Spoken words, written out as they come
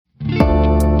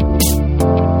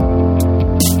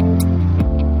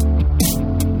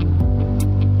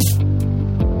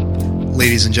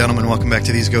Ladies and gentlemen, welcome back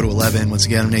to These Go to 11. Once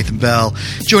again, I'm Nathan Bell.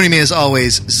 Joining me as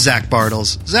always, Zach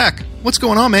Bartles. Zach, what's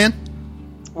going on, man?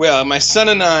 Well, my son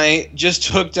and I just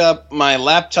hooked up my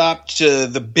laptop to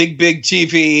the big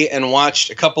TV and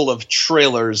watched a couple of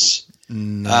trailers.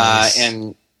 Nice.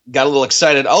 And got a little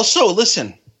excited. Also,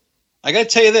 listen, I got to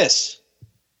tell you this.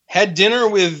 Had dinner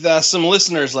with some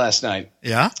listeners last night.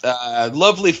 Yeah?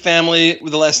 Lovely family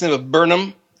with the last name of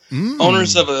Burnham.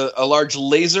 Owners of a large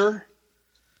laser.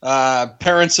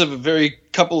 Parents of a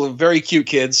couple of very cute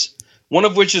kids. One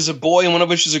of which is a boy and one of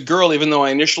which is a girl, even though I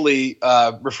initially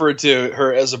referred to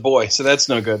her as a boy. So that's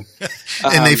no good.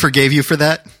 And they forgave you for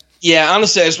that? Yeah,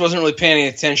 honestly, I just wasn't really paying any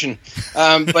attention.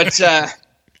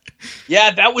 Yeah,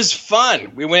 that was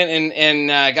fun. We went and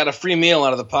got a free meal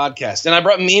out of the podcast. And I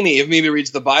brought Mimi, if Mimi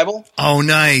reads the Bible. Oh,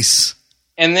 nice.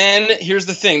 And then here's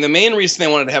the thing. The main reason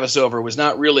they wanted to have us over was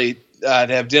not really to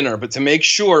have dinner, but to make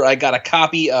sure I got a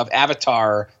copy of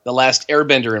Avatar, The Last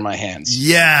Airbender in my hands.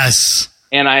 Yes.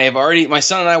 And my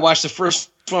son and I watched the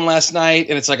first one last night,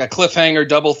 and it's like a cliffhanger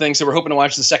double thing, so we're hoping to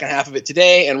watch the second half of it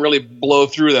today and really blow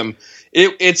through them.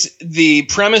 It's the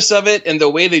premise of it and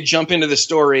the way they jump into the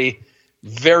story,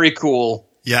 very cool.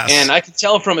 Yes. And I can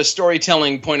tell from a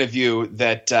storytelling point of view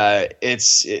that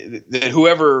that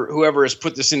whoever has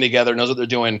put this in together knows what they're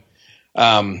doing.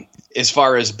 As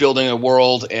far as building a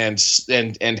world and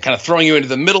kind of throwing you into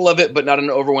the middle of it, but not in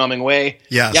an overwhelming way.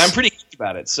 Yes. Yeah, I'm pretty geeked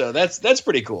about it. So that's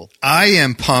pretty cool. I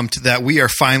am pumped that we are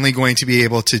finally going to be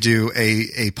able to do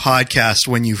a podcast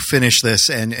when you finish this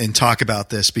and talk about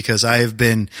this, because I have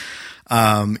been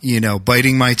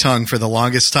biting my tongue for the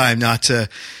longest time not to,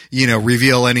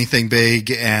 reveal anything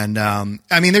big. And,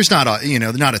 there's not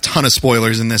a ton of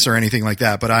spoilers in this or anything like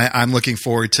that, but I'm looking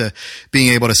forward to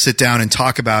being able to sit down and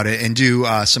talk about it and do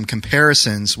some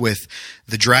comparisons with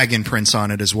the Dragon Prince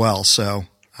on it as well. So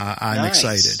I'm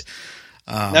excited.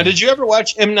 Now, did you ever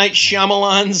watch M. Night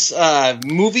Shyamalan's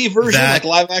movie version, like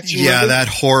live action movie? Yeah, that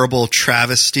horrible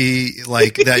travesty,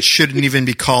 that shouldn't even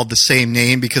be called the same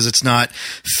name because it's not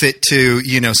fit to,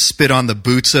 spit on the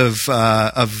boots of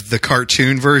the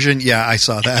cartoon version. Yeah, I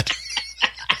saw that.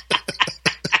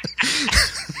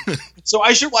 So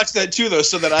I should watch that too, though,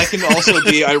 so that I can also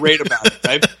be irate about it,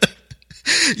 right?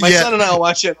 My son and I will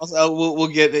watch it. We'll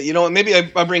get it. You know what? Maybe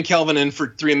I'll bring Calvin in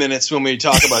for 3 minutes when we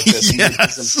talk about this. Yes. And get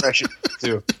his impression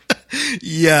too.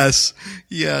 Yes.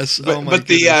 But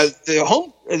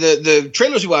the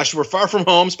trailers we watched were Far From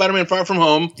Home, Spider-Man Far From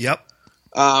Home. Yep.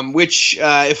 Which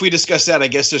if we discuss that, I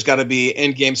guess there's got to be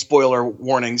endgame spoiler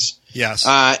warnings. Yes.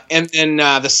 And then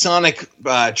the Sonic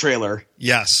trailer.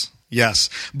 Yes,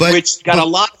 which got a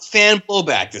lot of fan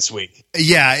blowback this week.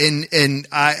 Yeah, and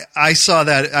I saw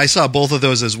that. I saw both of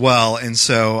those as well, and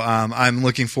so I'm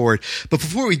looking forward. But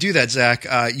before we do that, Zach,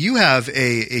 you have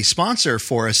a sponsor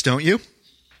for us, don't you?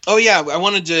 Oh yeah, I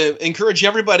wanted to encourage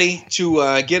everybody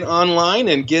to get online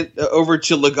and get over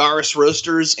to Lagares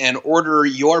Roasters and order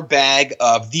your bag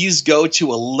of These Go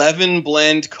to 11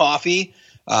 blend coffee.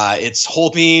 It's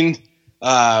whole bean,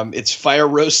 it's fire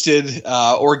roasted,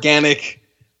 organic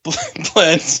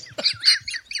blends.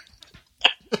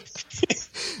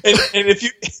 and if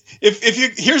you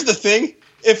here's the thing,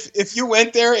 if you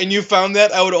went there and you found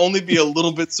that, I would only be a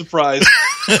little bit surprised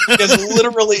because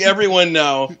literally everyone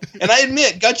know. And I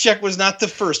admit, Gut Check was not the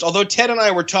first, although Ted and I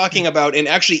were talking about and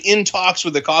actually in talks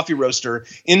with the coffee roaster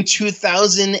in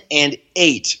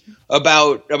 2008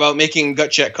 about making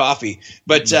Gut Check coffee.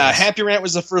 But Happy Rant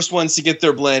was the first ones to get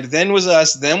their blend. Then was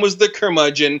us. Then was the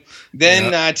Curmudgeon.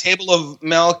 Then Table of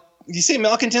Do you say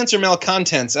malcontents or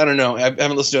malcontents? I don't know. I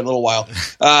haven't listened to it in a little while.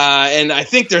 And I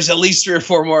think there's at least 3 or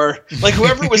 4 more. Like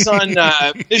whoever was on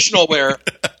Missionalware,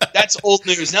 that's old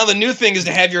news. Now the new thing is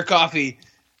to have your coffee.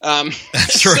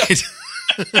 That's right.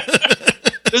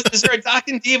 Is there a Doc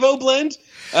and Devo blend?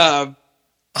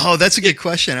 Oh, that's a good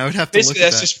question. I would have to look at that. Basically,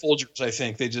 that's just Folgers, I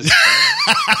think. They just...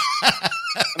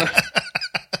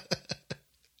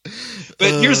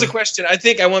 But here's the question. I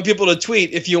think I want people to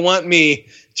tweet if you want me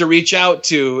to reach out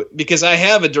to, because I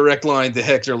have a direct line to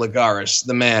Hector Lagares,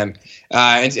 the man,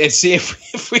 and see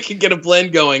if we can get a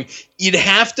blend going. You'd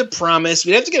have to promise.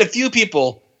 We'd have to get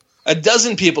a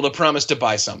dozen people to promise to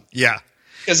buy some. Yeah.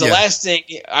 Because the last thing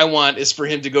I want is for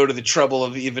him to go to the trouble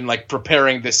of even like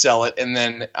preparing to sell it, and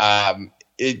then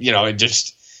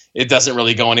it doesn't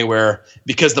really go anywhere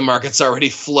because the market's already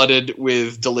flooded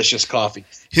with delicious coffee.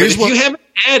 You haven't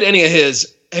had any of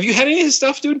his, have you had any of his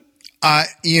stuff, dude?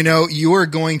 You are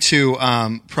going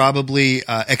to probably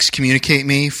excommunicate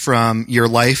me from your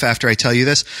life after I tell you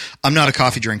this. I'm not a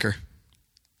coffee drinker.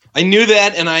 I knew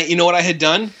that, and you know what I had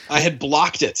done? I had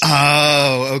blocked it.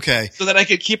 Oh, okay. So that I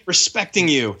could keep respecting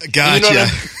you. Gotcha. You know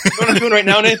what I'm doing right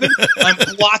now, Nathan? I'm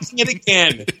blocking it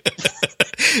again.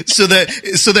 So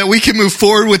that we can move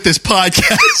forward with this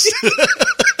podcast.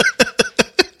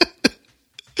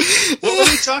 What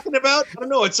are we talking about? I don't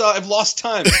know. I've lost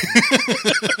time.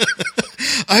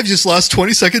 I've just lost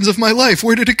 20 seconds of my life.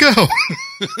 Where did it go?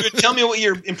 Dude, tell me what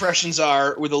your impressions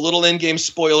are with a little in-game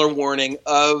spoiler warning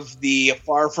of the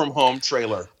Far From Home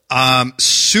trailer.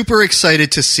 Super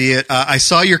excited to see it. I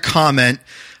saw your comment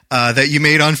that you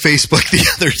made on Facebook the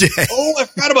other day. Oh, I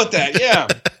forgot about that. Yeah.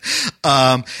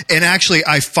 And actually,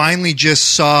 I finally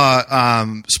just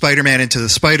saw Spider-Man Into the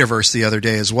Spider-Verse the other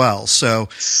day as well. So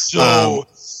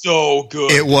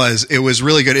good. It was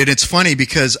really good. And it's funny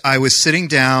because I was sitting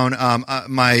down,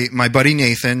 my buddy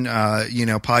Nathan,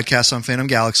 podcast on Phantom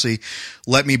Galaxy,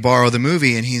 let me borrow the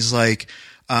movie, and he's like,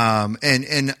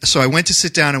 and so I went to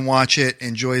sit down and watch it,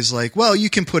 and Joy's like, well,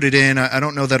 you can put it in. I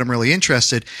don't know that I'm really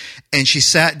interested. And she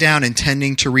sat down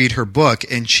intending to read her book,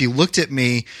 and she looked at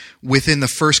me within the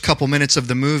first couple minutes of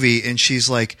the movie, and she's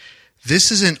like,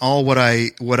 this isn't all what I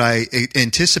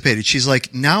anticipated. She's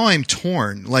like, now I'm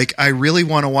torn. Like, I really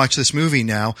want to watch this movie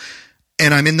now,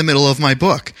 and I'm in the middle of my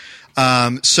book.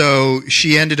 So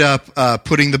she ended up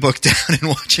putting the book down and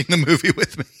watching the movie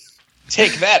with me.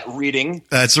 Take that, reading.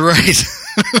 That's right.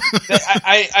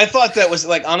 I thought that was,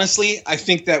 like, honestly, I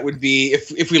think that would be,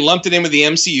 if we lumped it in with the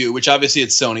MCU, which obviously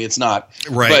it's Sony, it's not.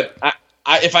 Right. But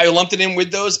if I lumped it in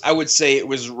with those, I would say it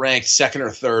was ranked second or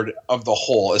third of the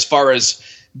whole, as far as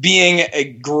being a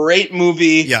great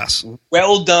movie. Yes.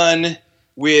 Well done,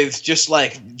 with just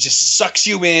sucks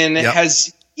you in. Yep. It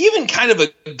has even kind of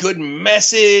a good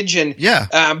message. And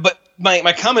yeah. But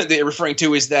my comment that you're referring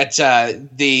to is that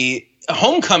the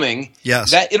Homecoming,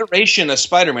 yes, that iteration of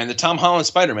Spider-Man, the Tom Holland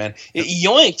Spider-Man, it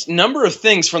yoinked a number of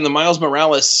things from the Miles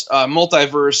Morales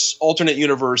multiverse, alternate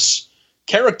universe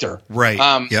character. Right.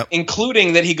 Yep.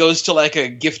 Including that he goes to like a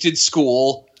gifted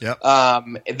school. Yep.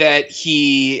 That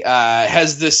he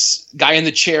has this guy in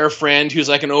the chair friend who's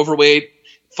like an overweight,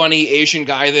 funny Asian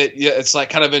guy that it's like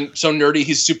kind of so nerdy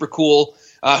he's super cool.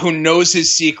 Who knows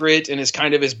his secret and is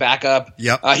kind of his backup.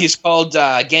 Yep. He's called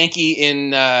Genki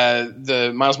in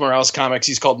the Miles Morales comics.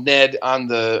 He's called Ned on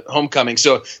the Homecoming.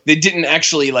 So they didn't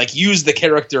actually like use the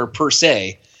character per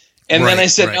se. And then I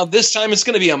said, now this time it's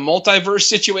going to be a multiverse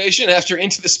situation after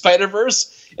Into the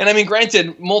Spider-Verse. And I mean,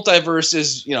 granted, multiverse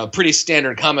is, pretty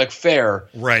standard comic fare.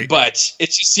 Right. But it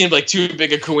just seemed like too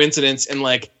big a coincidence. And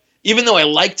like, even though I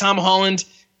like Tom Holland,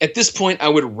 at this point I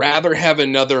would rather have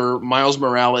another Miles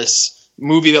Morales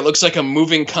movie that looks like a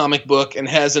moving comic book and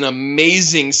has an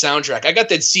amazing soundtrack. I got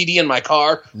that CD in my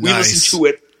car. We listen to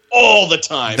it all the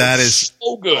time. That is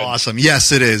so good. Awesome.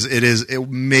 Yes, it is. It is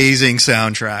amazing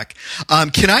soundtrack.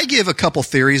 Can I give a couple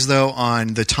theories though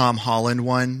on the Tom Holland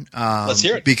one? Let's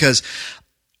hear it. Because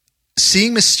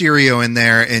seeing Mysterio in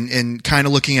there and kind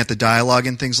of looking at the dialogue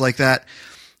and things like that,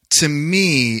 to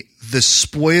me, the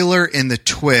spoiler and the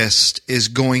twist is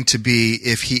going to be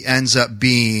if he ends up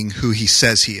being who he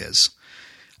says he is.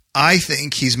 I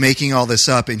think he's making all this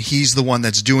up and he's the one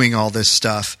that's doing all this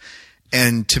stuff.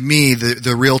 And to me,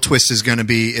 the real twist is going to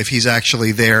be if he's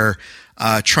actually there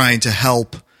trying to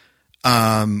help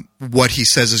what he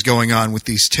says is going on with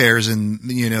these tears and,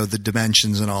 the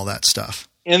dimensions and all that stuff.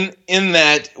 In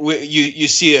that, you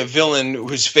see a villain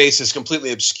whose face is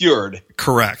completely obscured.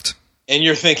 Correct. And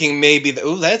you're thinking maybe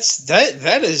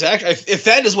that is actually, if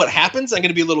that is what happens, I'm going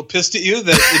to be a little pissed at you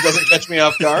that it doesn't catch me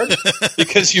off guard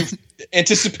because you've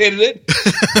anticipated it.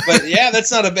 But yeah, that's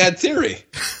not a bad theory.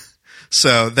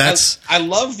 So that's I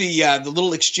love the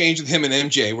little exchange with him and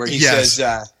MJ where he says,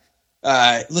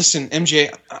 "Listen,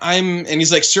 MJ, and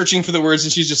he's like searching for the words,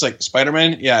 and she's just like,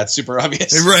 Spider-Man? Yeah, it's super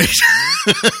obvious, right?"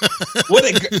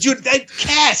 Dude, that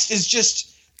cast is just.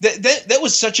 That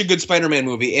was such a good Spider-Man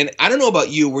movie, and I don't know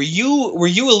about you. Were you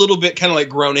a little bit kind of like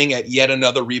groaning at yet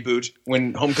another reboot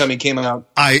when Homecoming came out?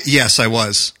 Yes, I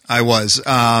was. I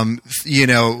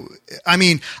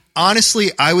mean,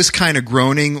 honestly, I was kind of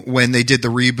groaning when they did the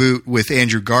reboot with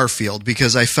Andrew Garfield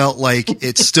because I felt like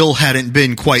it still hadn't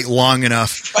been quite long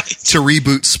enough to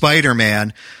reboot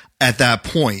Spider-Man at that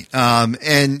point. And,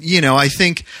 I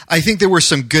think there were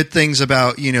some good things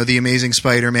about, the Amazing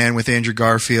Spider-Man with Andrew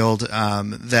Garfield,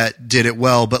 that did it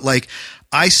well. But like,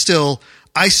 I still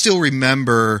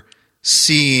remember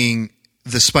seeing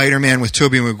the Spider-Man with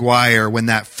Tobey Maguire when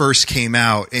that first came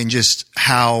out and just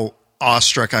how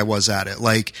awestruck I was at it.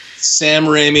 Like, Sam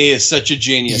Raimi is such a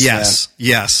genius.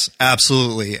 Yes,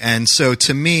 absolutely. And so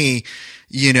to me,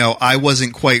 I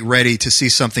wasn't quite ready to see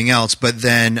something else. But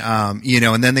then,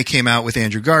 and then they came out with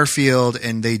Andrew Garfield,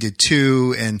 and they did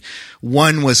 2, and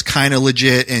 1 was kind of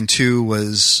legit, and 2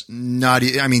 was not.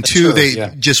 I mean,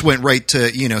 2 just went right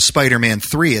to Spider-Man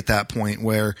 3 at that point,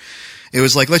 where it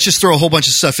was like, let's just throw a whole bunch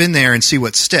of stuff in there and see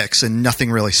what sticks, and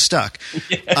nothing really stuck.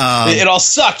 It all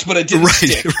sucked, but it didn't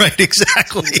stick. Right,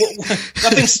 exactly.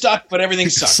 Nothing stuck, but everything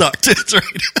sucked. Sucked, that's right.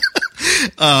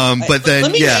 But then,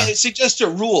 let me suggest a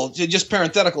rule, just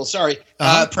parenthetical, sorry.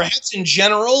 Perhaps in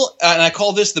general, and I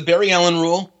call this the Barry Allen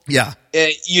rule. Yeah.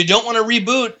 You don't want to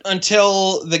reboot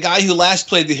until the guy who last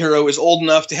played the hero is old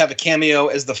enough to have a cameo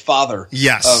as the father of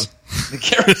the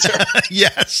character.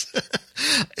 Yes.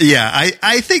 Yeah,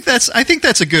 I think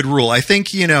that's a good rule. I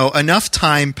think, enough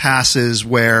time passes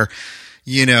where,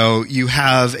 you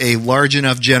have a large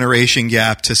enough generation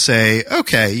gap to say,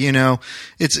 okay,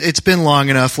 it's been long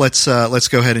enough. Let's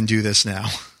go ahead and do this now.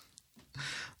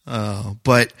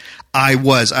 But I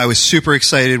was super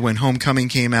excited when Homecoming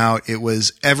came out. It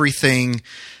was everything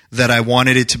that I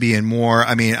wanted it to be and more.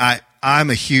 I mean, I'm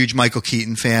a huge Michael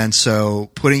Keaton fan, so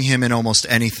putting him in almost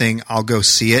anything, I'll go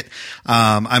see it.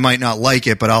 I might not like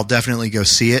it, but I'll definitely go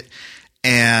see it.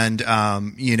 And,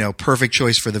 perfect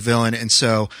choice for the villain. And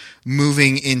so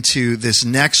moving into this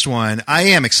next one, I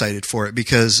am excited for it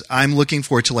because I'm looking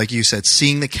forward to, like you said,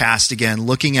 seeing the cast again,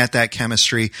 looking at that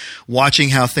chemistry, watching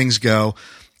how things go.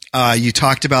 You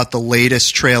talked about the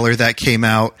latest trailer that came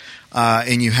out,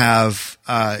 and you have,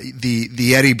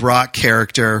 the Eddie Brock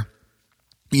character,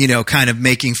 kind of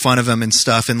making fun of him and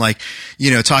stuff, and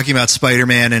talking about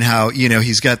Spider-Man and how,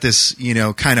 he's got this,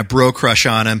 kind of bro crush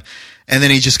on him. And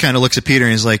then he just kind of looks at Peter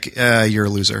and he's like, you're a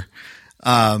loser.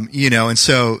 And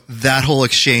so that whole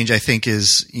exchange I think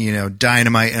is,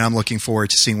 dynamite, and I'm looking forward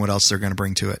to seeing what else they're going to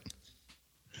bring to it.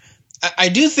 I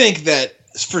do think that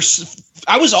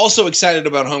I was also excited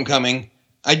about Homecoming.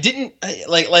 I didn't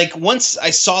like once I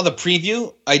saw the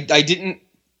preview, I didn't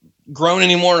groan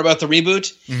anymore about the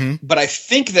reboot, but I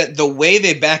think that the way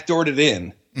they backdoored it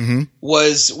in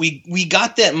was we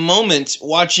got that moment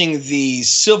watching the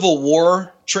Civil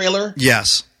War trailer.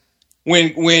 Yes.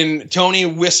 When Tony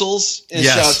whistles and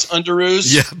shouts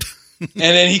Underoos. Yep. And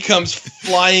then he comes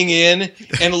flying in,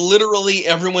 and literally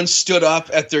everyone stood up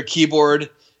at their keyboard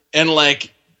and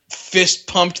fist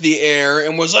pumped the air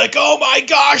and was like, "Oh my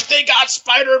gosh, they got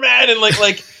Spider-Man!" And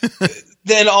like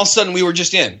then all of a sudden we were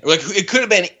just in. It could have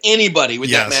been anybody with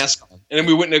that mask on, and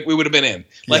we would have been in.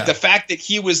 The fact that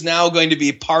he was now going to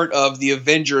be part of the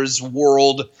Avengers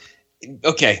world.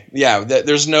 Okay, yeah,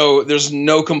 there's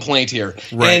no complaint here,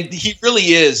 right. And he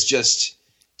really is just,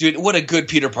 dude, what a good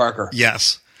Peter Parker.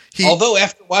 Yes. Although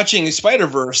after watching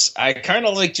Spider-Verse, I kind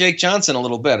of like Jake Johnson a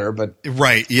little better, but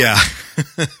right, yeah.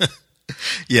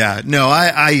 Yeah, no,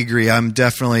 I agree. I'm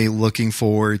definitely looking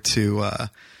forward to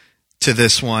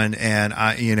this one, and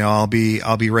I'll be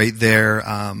right there.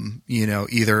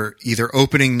 Either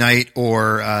opening night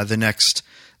or the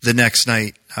next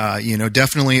night.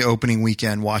 Definitely opening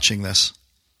weekend watching this.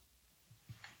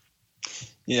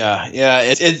 Yeah,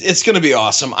 it's going to be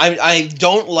awesome. I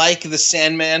don't like the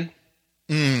Sandman.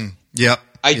 Yep.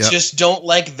 I just don't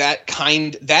like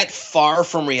that far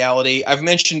from reality. I've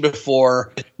mentioned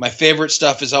before, my favorite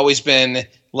stuff has always been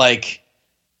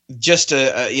just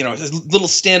a little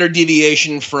standard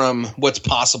deviation from what's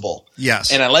possible.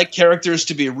 Yes. And I like characters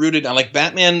to be rooted. I like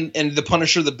Batman and the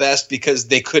Punisher the best because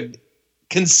they could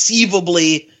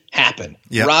conceivably happen.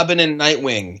 Yep. Robin and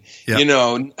Nightwing,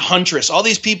 Huntress, all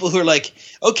these people who are like,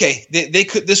 okay,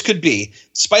 this could be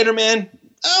Spider-Man.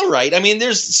 All right. I mean,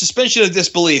 there's suspension of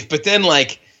disbelief, but then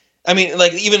even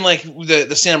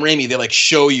the Sam Raimi, they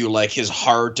show you his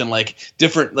heart and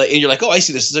different, and you're like, oh, I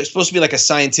see this. There's supposed to be a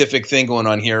scientific thing going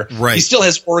on here. Right. He still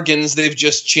has organs. They've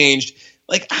just changed.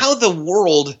 How the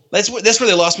world, that's where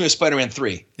they lost me with Spider-Man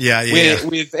 3. Yeah.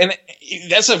 And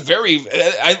that's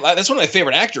that's one of my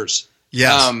favorite actors.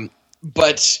 Yeah.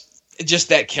 But just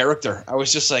that character, I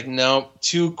was just like, no,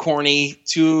 too corny,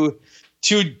 too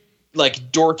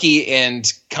dorky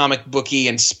and comic booky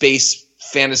and space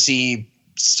fantasy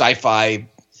sci-fi.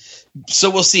 So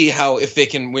we'll see if they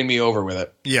can win me over with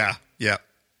it. Yeah.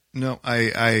 No, I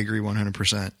agree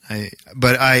 100%. I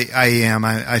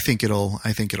think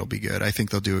it'll be good. I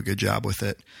think they'll do a good job with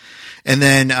it. And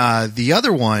then the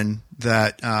other one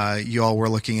that y'all were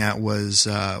looking at was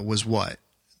what?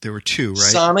 There were 2, right?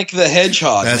 Sonic the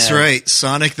Hedgehog. That's man. right,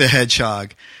 Sonic the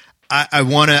Hedgehog. I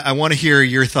want to hear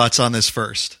your thoughts on this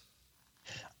first.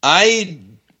 I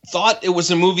thought it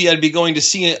was a movie I'd be going to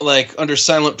see it like under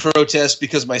silent protest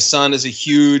because my son is a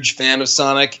huge fan of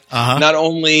Sonic. Not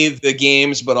only the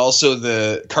games, but also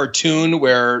the cartoon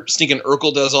where Stinkin'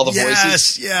 Urkel does all the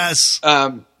voices. Yes.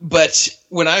 But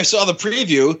when I saw the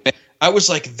preview, I was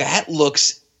like, that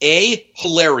looks A,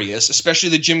 hilarious, especially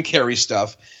the Jim Carrey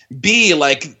stuff. B,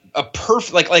 like a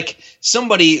perfect, like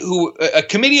somebody who, a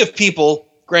committee of people,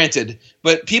 granted,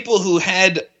 but people who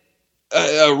had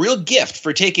a real gift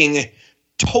for taking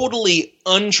totally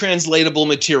untranslatable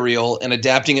material and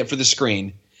adapting it for the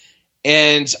screen.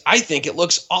 And I think it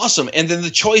looks awesome. And then the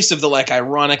choice of the like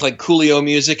ironic, like Coolio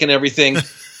music and everything.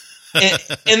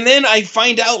 and then I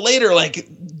find out later, like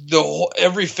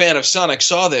every fan of Sonic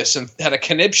saw this and had a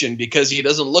conniption because he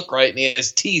doesn't look right and he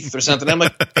has teeth or something. I'm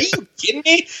like, are you kidding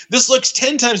me? This looks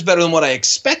 10 times better than what I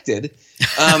expected.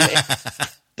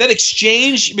 That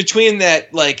exchange between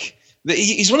that, like,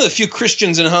 he's one of the few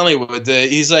Christians in Hollywood.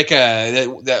 He's like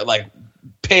that like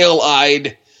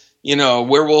pale-eyed,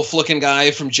 werewolf-looking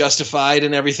guy from Justified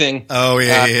and everything. Oh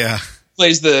yeah.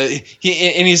 Plays and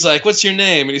he's like, "What's your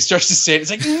name?" And he starts to say it.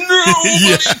 It's like, nobody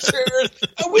cares.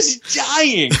 I was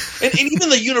dying. And even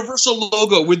the Universal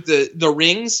logo with the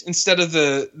rings instead of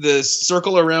the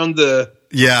circle around the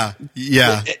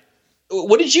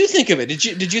what did you think of it?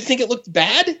 Did you think it looked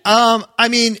bad? I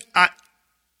mean,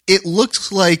 it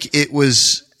looked like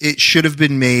it should have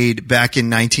been made back in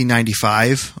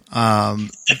 1995.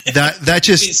 That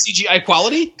just CGI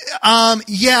quality.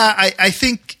 I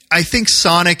think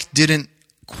Sonic didn't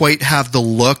quite have the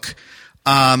look,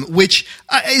 which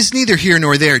is neither here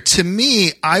nor there. To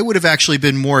me, I would have actually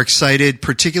been more excited,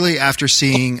 particularly after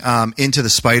seeing Into the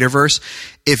Spider-Verse,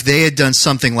 if they had done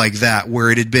something like that, where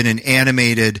it had been an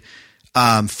animated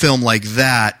film like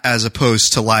that as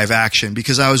opposed to live action.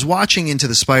 Because I was watching Into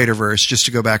the Spider-Verse, just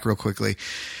to go back real quickly.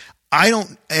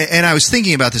 And I was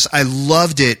thinking about this. I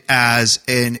loved it as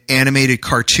an animated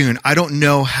cartoon. I don't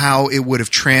know how it would have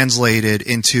translated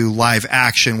into live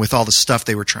action with all the stuff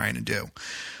they were trying to do.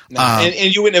 No,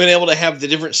 and you wouldn't have been able to have the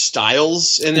different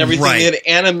styles and everything. Right. They had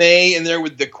anime in there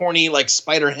with the corny like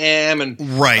Spider-Ham and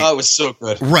oh, it was so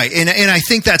good. Right. And I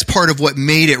think that's part of what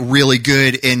made it really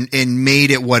good and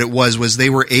made it what it was they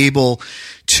were able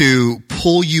to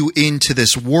pull you into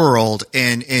this world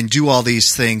and do all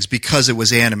these things because it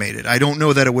was animated. I don't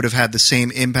know that it would have had the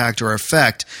same impact or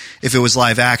effect if it was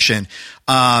live action.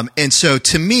 And so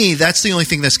to me, that's the only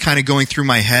thing that's kind of going through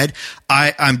my head.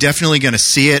 I'm definitely going to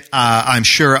see it. I'm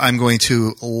sure I'm going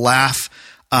to laugh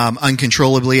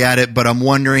uncontrollably at it, but I'm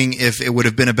wondering if it would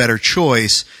have been a better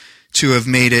choice to have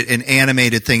made it an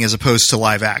animated thing as opposed to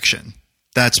live action.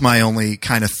 That's my only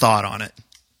kind of thought on it.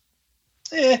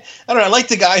 I don't know. I like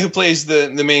the guy who plays the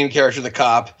main character, the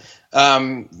cop.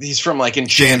 He's from like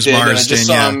Enchanted. James Marsden, and I just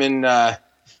saw him in.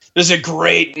 There's a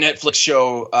great Netflix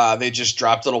show they just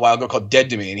dropped a little while ago called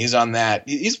Dead to Me, and he's on that.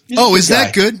 He's is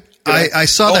that good? I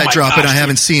saw that drop, and I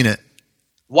haven't seen it.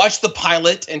 Watch the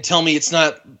pilot and tell me it's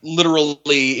not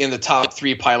literally in the top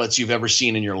 3 pilots you've ever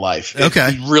seen in your life. Okay,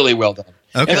 it's really well done.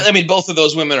 Okay, and, I mean both of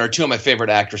those women are 2 of my favorite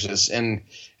actresses, and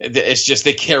it's just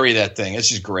they carry that thing. It's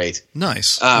just great.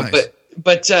 Nice.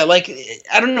 But like,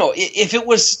 I don't know. If it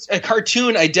was a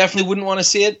cartoon, I definitely wouldn't want to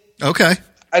see it. Okay.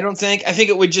 I don't think. I think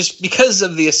it would just because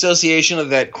of the association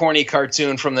of that corny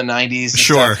cartoon from the 90s.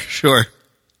 Sure.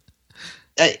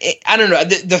 I don't know.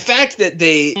 The fact that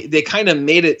they kind of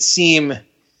made it seem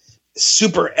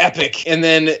super epic and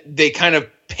then they kind of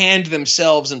panned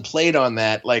themselves and played on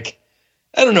that. Like,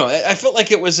 I don't know. I felt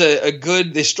like it was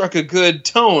they struck a good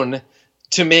tone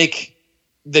to make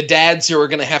the dads who are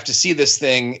going to have to see this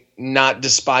thing not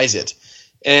despise it.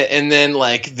 And then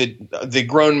like the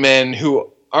grown men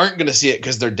who aren't going to see it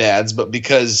because they're dads, but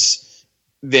because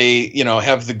they,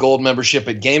 have the gold membership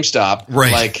at GameStop.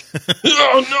 Right. Like,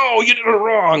 oh no, you did it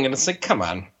wrong. And it's like, come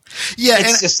on. Yeah.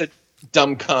 It's just a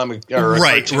dumb comic. Or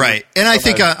right. And I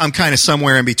think I'm kind of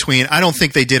somewhere in between. I don't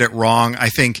think they did it wrong. I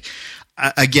think,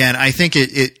 again,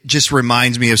 it just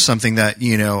reminds me of something that,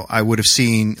 I would have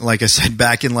seen, like I said,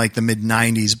 back in like the mid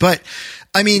 90s. But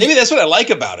I mean, maybe that's what I like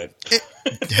about it.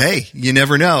 Hey, you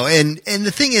never know. And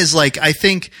the thing is, like, I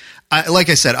think, like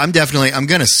I said, I'm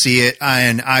going to see it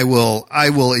and I will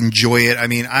enjoy it. I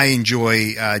mean, I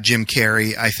enjoy Jim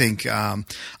Carrey. I think I'm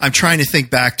trying to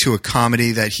think back to a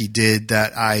comedy that he did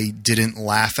that I didn't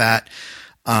laugh at.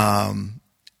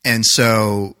 And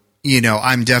so,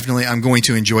 I'm going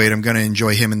to enjoy it. I'm going to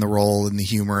enjoy him in the role and the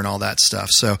humor and all that stuff.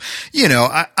 So,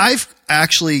 I've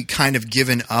actually kind of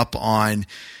given up on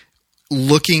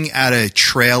looking at a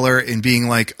trailer and being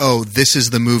like, oh, this is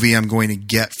the movie I'm going to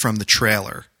get from the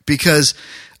trailer. Because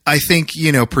I think,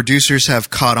 producers have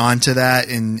caught on to that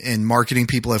and marketing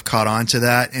people have caught on to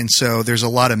that. And so there's a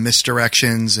lot of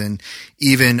misdirections and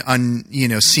even,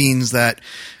 scenes that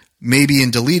maybe in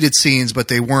deleted scenes, but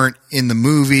they weren't in the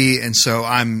movie. And so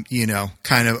I'm,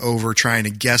 kind of over trying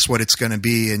to guess what it's going to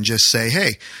be and just say,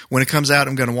 hey, when it comes out,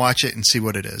 I'm going to watch it and see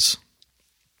what it is.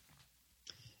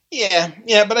 Yeah,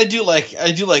 but I do like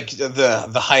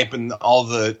the hype and all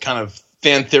the kind of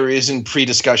fan theories and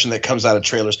pre-discussion that comes out of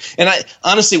trailers. And I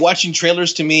honestly, watching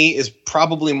trailers to me is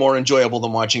probably more enjoyable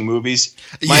than watching movies.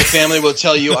 My family will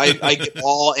tell you I get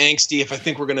all angsty if I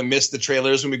think we're going to miss the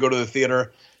trailers when we go to the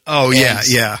theater. Oh,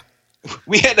 yeah.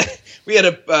 We had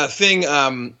a thing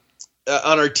on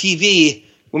our TV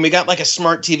when we got like a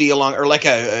smart TV or like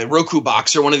a Roku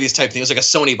box or one of these type things, like a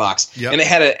Sony box. Yep. And it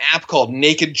had an app called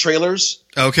Naked Trailers.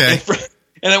 Okay.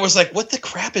 And I was like, what the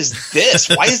crap is this?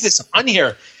 Why is this on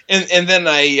here? And then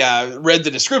I read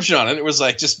the description on it. It was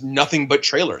like just nothing but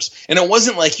trailers. And it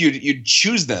wasn't like you'd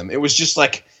choose them. It was just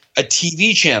like a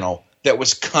TV channel that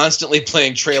was constantly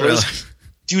playing trailers.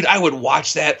 Dude, I would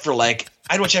watch that for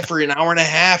I'd watch that for an hour and a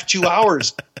half, 2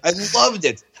 hours. I loved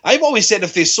it. I've always said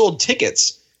if they sold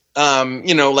tickets,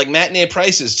 like matinee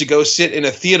prices to go sit in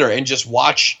a theater and just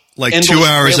watch like 2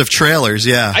 hours of trailers.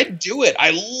 Yeah. I'd do it.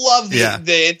 I love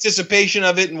the anticipation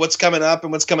of it and what's coming up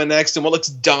and what's coming next and what looks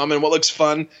dumb and what looks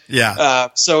fun. Yeah.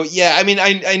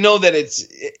 I know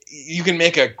that you can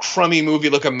make a crummy movie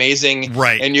look amazing.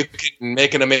 Right. And you can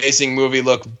make an amazing movie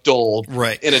look dull.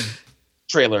 Right. In a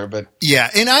trailer, but yeah,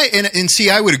 and see,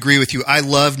 I would agree with you. I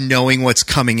love knowing what's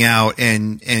coming out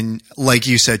and like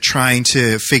you said, trying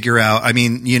to figure out. I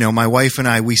mean, my wife and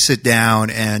I, we sit down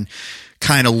and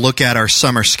kind of look at our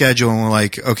summer schedule and we're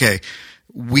like, okay,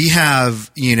 we have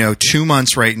 2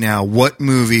 months right now. What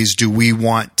movies do we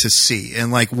want to see?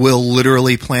 And we'll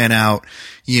literally plan out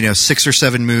 6 or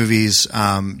 7 movies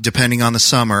depending on the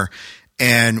summer.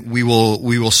 And we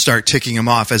will start ticking them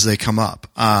off as they come up.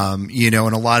 And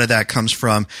a lot of that comes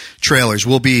from trailers.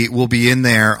 We'll be in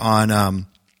there on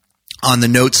the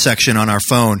notes section on our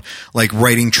phone,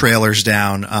 writing trailers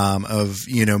down, of,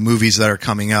 movies that are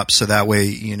coming up. So that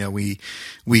way,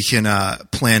 we can,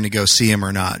 plan to go see them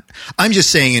or not. I'm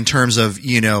just saying in terms of,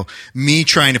 me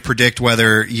trying to predict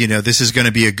whether, this is going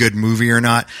to be a good movie or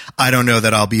not. I don't know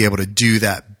that I'll be able to do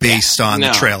that based on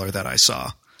the trailer that I saw.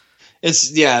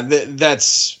 That's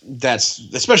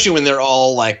especially when they're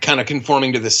all kind of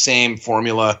conforming to the same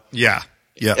formula. Yeah.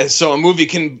 Yeah. So a movie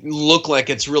can look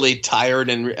like it's really tired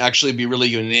and actually be really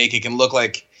unique. It can look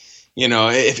like,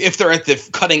 if they're at the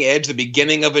cutting edge, the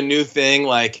beginning of a new thing,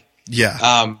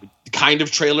 kind of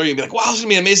trailer, you'd be like, wow, this is gonna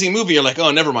be an amazing movie. You're like, oh,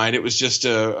 never mind. It was just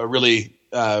a really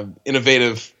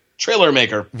innovative trailer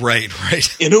maker. Right.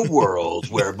 In a world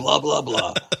where blah, blah,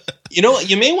 blah.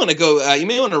 You may want to go. You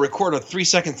may want to record a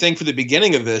 3-second thing for the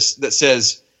beginning of this that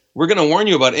says, "We're going to warn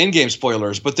you about endgame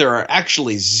spoilers, but there are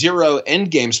actually 0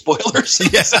 endgame spoilers."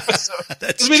 Yes,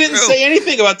 that's we didn't say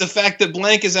anything about the fact that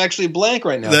blank is actually blank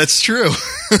right now. That's true.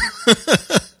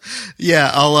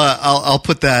 Yeah, I'll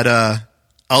put that.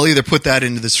 I'll either put that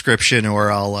into the description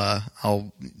or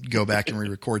I'll go back and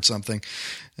re-record something,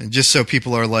 and just so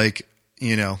people are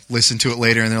listen to it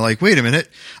later and they're like, "Wait a minute,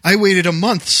 I waited a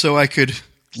month so I could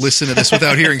listen to this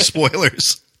without hearing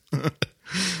spoilers."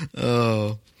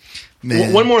 Oh,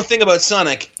 man. One more thing about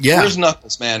Sonic. Yeah. Where's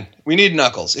Knuckles, man? We need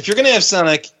Knuckles. If you're going to have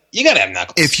Sonic, you got to have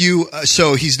Knuckles.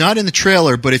 So he's not in the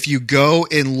trailer, but if you go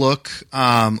and look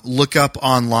up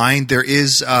online, there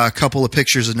is a couple of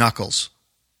pictures of Knuckles.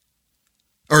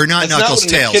 Or not That's Knuckles,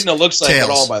 not what Tails. Echidna looks like Tails.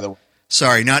 at all, by the way.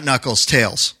 Sorry, not Knuckles,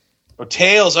 Tails. Oh,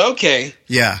 Tails, okay.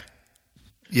 Yeah.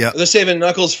 Yeah. They're saving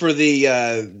Knuckles for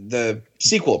the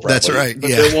sequel, probably. That's right.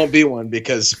 But there won't be one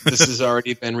because this has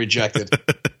already been rejected.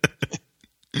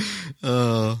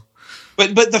 But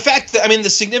the fact that the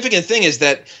significant thing is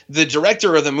that the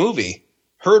director of the movie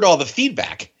heard all the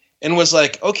feedback and was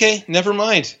like, "Okay, never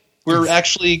mind. We're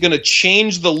actually going to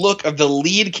change the look of the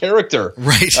lead character."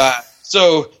 Right.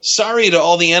 So sorry to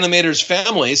all the animators'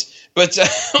 families, but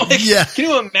yeah. Can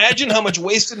you imagine how much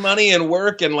wasted money and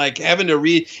work and having to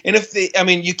read? And if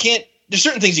you can't. There's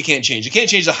certain things you can't change. You can't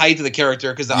change the height of the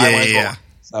character because the eye lines and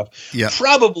stuff. Yeah.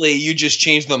 Probably you just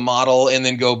change the model and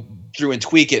then go through and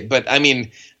tweak it. But I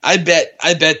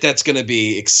bet that's going to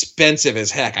be expensive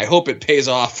as heck. I hope it pays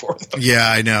off for them. Yeah,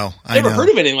 I know. Never heard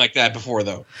of anything like that before,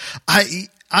 though.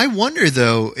 I wonder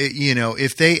though,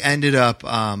 if they ended up.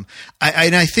 I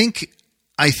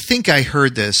think I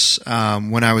heard this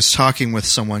when I was talking with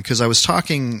someone because I was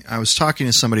talking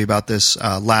to somebody about this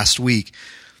last week,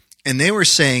 and they were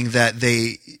saying that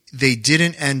they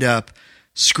didn't end up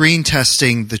screen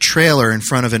testing the trailer in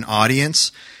front of an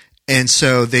audience, And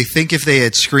so they think if they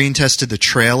had screen tested the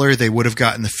trailer, they would have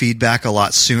gotten the feedback a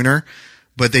lot sooner,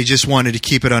 but they just wanted to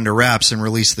keep it under wraps and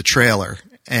release the trailer.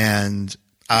 And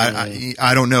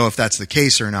I don't know if that's the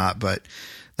case or not, but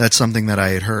that's something that I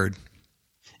had heard.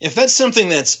 If that's something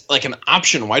that's like an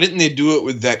option, why didn't they do it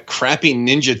with that crappy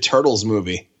Ninja Turtles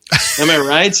movie? Am I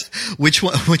right? Which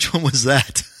one was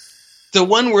that? The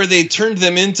one where they turned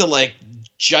them into like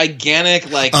gigantic,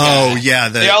 like yeah,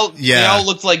 they all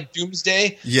looked like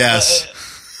Doomsday. Yes,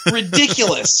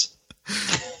 ridiculous.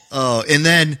 Oh, and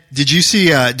then did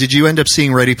you end up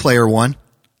seeing Ready Player One?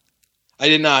 I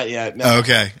did not yet. No.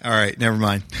 Okay, all right, never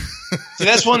mind. So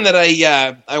that's one that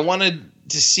I wanted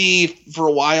to see for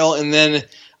a while, and then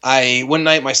one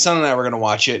night my son and I were going to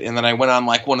watch it, and then I went on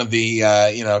like one of the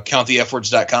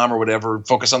counttheFwords.com or whatever,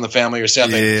 Focus on the Family or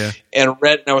something, and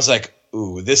read, and I was like,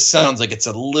 ooh, this sounds like it's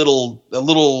a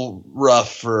little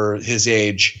rough for his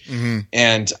age,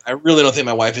 and I really don't think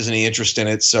my wife has any interest in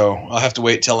it, so I'll have to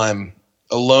wait till I'm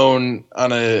alone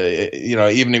on a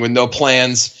evening with no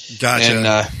plans. Gotcha. And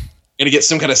gonna get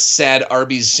some kind of sad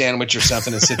Arby's sandwich or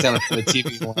something and sit down in front of the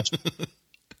TV and watch.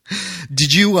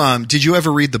 Did you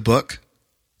ever read the book?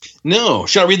 No.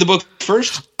 Should I read the book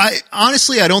first? I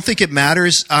don't think it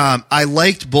matters. I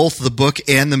liked both the book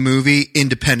and the movie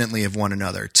independently of one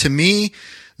another. To me,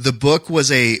 the book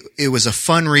was a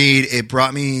fun read. It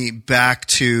brought me back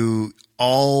to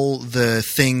all the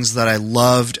things that I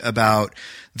loved about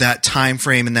that time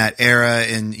frame in that era,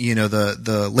 and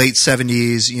the late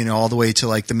 70s, all the way to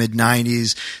like the mid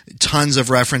 90s. Tons of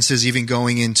references, even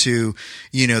going into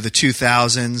the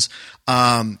 2000s.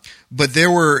 But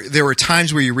there were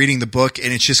times where you're reading the book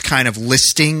and it's just kind of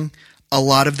listing a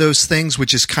lot of those things,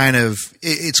 which is kind of,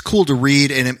 it's cool to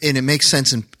read, and it makes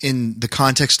sense in the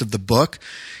context of the book.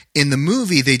 In the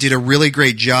movie, they did a really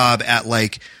great job at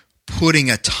like putting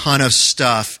a ton of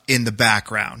stuff in the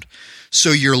background.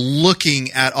 So you're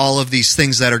looking at all of these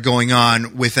things that are going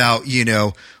on without,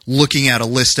 looking at a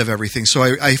list of everything. So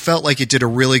I felt like it did a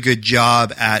really good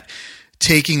job at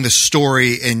taking the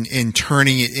story and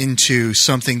turning it into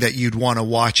something that you'd want to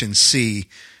watch and see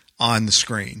on the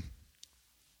screen.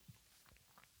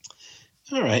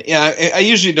 All right. Yeah, I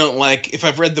usually don't like, if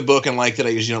I've read the book and liked it, I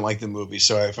usually don't like the movie.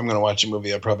 So if I'm going to watch a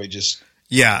movie, I'll probably just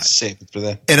save it for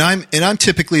that. And I'm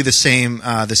typically the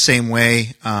same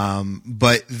way.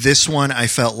 But this one I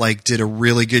felt like did a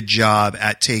really good job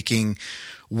at taking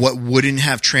what wouldn't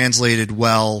have translated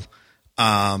well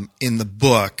in the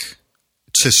book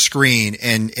to screen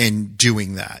and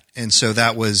doing that. And so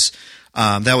that was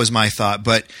my thought.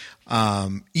 But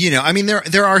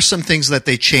there are some things that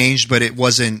they changed, but it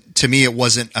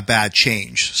wasn't a bad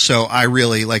change. So I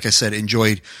really, like I said,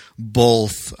 enjoyed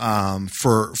both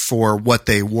for what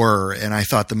they were. And I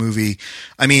thought the movie,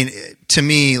 to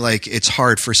me, like, it's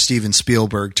hard for Steven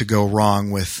Spielberg to go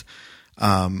wrong with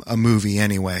a movie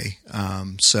anyway.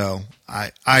 So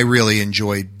I really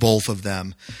enjoyed both of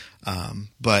them.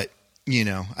 But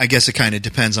I guess it kind of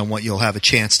depends on what you'll have a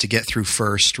chance to get through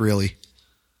first, really.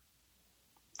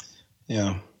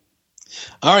 Yeah.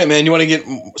 All right, man. You want to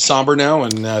get somber now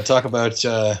and talk about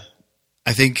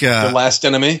I think The Last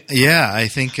Enemy? Yeah, I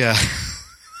think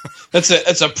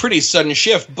that's a pretty sudden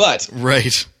shift, but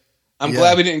right. I'm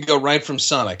glad we didn't go right from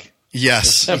Sonic.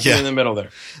 Yes, in the middle there.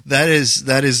 That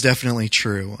is definitely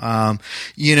true.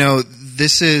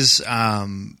 This is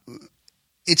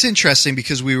it's interesting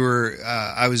because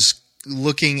I was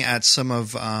looking at some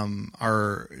of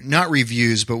our, not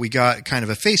reviews, but we got kind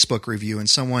of a Facebook review, and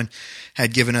someone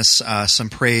had given us some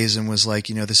praise and was like,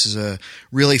 this is a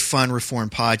really fun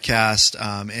Reformed podcast,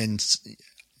 and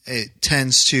it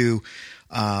tends to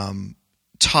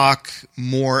talk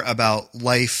more about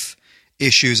life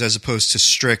issues as opposed to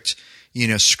strict,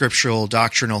 scriptural,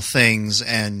 doctrinal things.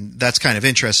 And that's kind of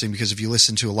interesting because if you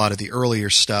listen to a lot of the earlier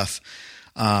stuff,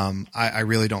 I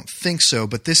really don't think so,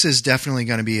 but this is definitely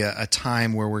going to be a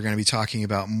time where we're going to be talking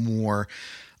about more,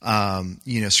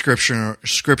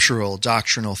 scriptural,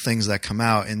 doctrinal things that come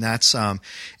out. And that's,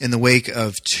 in the wake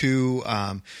of two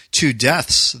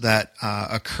deaths that,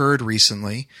 occurred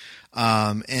recently.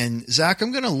 And Zach,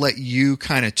 I'm going to let you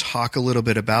kind of talk a little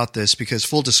bit about this because,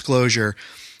 full disclosure,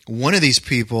 one of these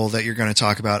people that you're going to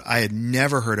talk about, I had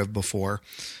never heard of before.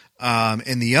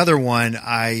 And the other one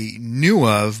I knew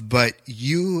of, but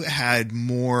you had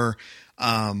more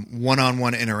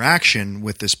one-on-one interaction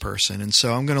with this person. And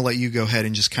so I'm going to let you go ahead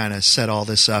and just kind of set all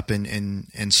this up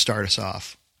and start us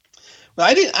off. Well,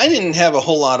 I didn't have a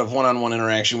whole lot of one-on-one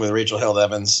interaction with Rachel Held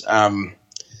Evans.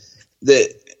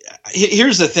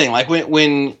 Here's the thing. Like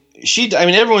when she died,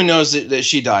 everyone knows that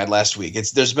she died last week.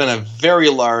 There's been a very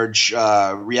large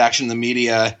reaction in the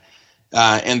media.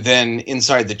 and then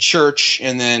inside the church,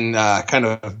 and then kind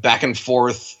of back and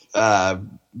forth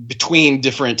between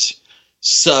different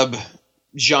sub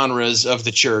genres of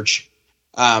the church.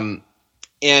 And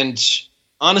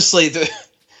honestly,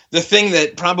 the thing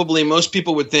that probably most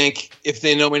people would think if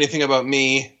they know anything about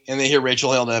me and they hear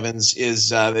Rachel Held Evans is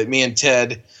that me and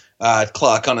Ted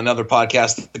Kluck on another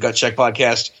podcast, the Gut Check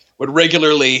podcast, would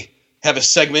regularly have a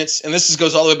segment, and this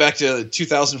goes all the way back to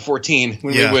 2014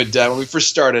 when we would when we first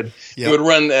started. We would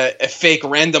run a fake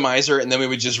randomizer, and then we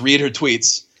would just read her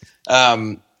tweets.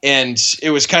 And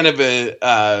it was kind of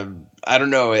a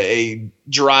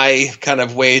dry kind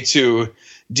of way to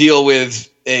deal with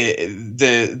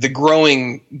the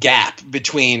growing gap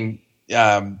between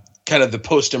kind of the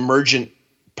post-emergent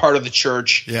part of the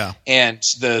church and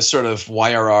the sort of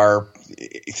YRR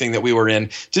thing that we were in,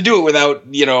 to do it without,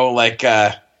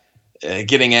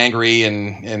 getting angry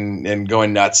and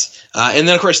going nuts. And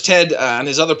then, of course, Ted on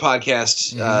his other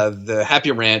podcast, the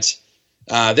Happy Rant,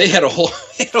 they had a whole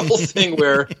thing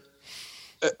where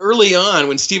early on,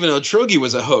 when Stephen Otrogi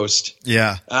was a host,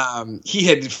 he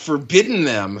had forbidden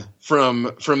them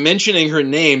from mentioning her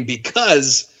name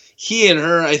because he and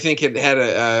her, I think, had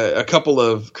a couple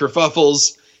of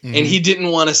kerfuffles, and he didn't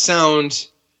want to sound,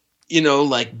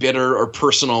 like bitter or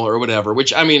personal or whatever.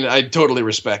 Which, I mean, I totally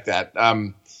respect that.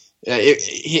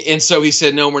 And so he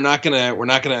said, no, we're not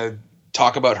gonna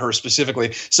talk about her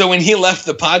specifically. So when he left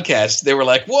the podcast, they were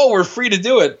like, whoa, we're free to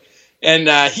do it. And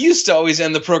he used to always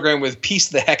end the program with peace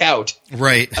the heck out.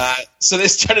 Right. So they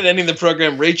started ending the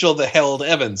program Rachel the Held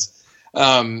Evans.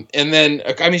 And then,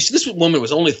 I mean, this woman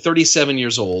was only 37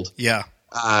 years old. Yeah.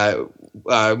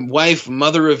 Wife,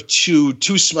 mother of two,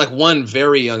 like one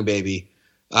very young baby,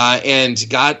 and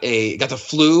got the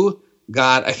flu,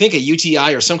 got, I think, a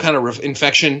UTI or some kind of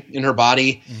infection in her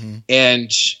body.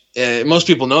 And most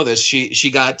people know this.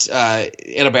 She got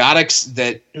antibiotics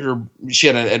that she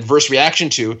had an adverse reaction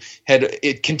to,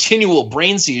 had continual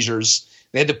brain seizures.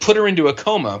 They had to put her into a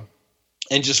coma,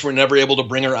 and just were never able to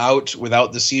bring her out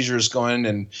without the seizures going.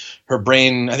 And her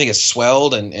brain, I think, it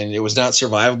swelled, and it was not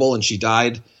survivable, and she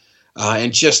died.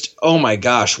 And just, oh my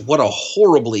gosh, what a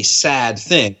horribly sad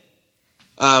thing.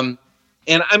 And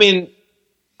I mean,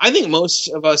 I think most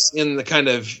of us in the kind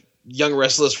of Young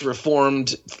Restless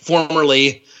Reformed,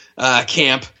 formerly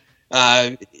camp,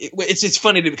 it's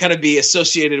funny to kind of be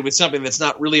associated with something that's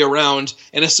not really around,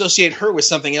 and associate her with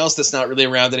something else that's not really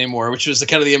around anymore, which was the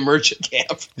kind of the emergent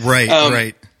camp. Right,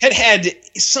 right. Had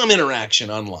some interaction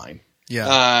online.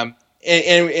 Yeah.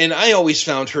 And I always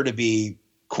found her to be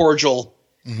cordial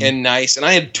and nice. And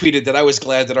I had tweeted that I was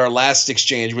glad that our last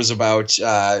exchange was about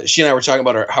she and I were talking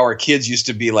about how our kids used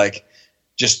to be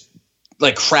just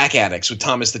like crack addicts with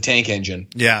Thomas the Tank Engine.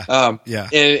 Yeah.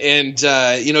 And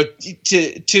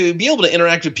to be able to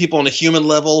interact with people on a human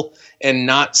level and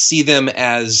not see them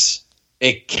as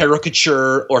a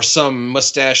caricature or some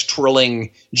mustache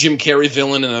twirling Jim Carrey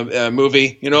villain in a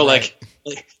movie, like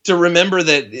to remember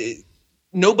that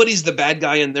nobody's the bad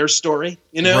guy in their story,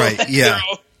 Right. Yeah.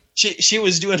 She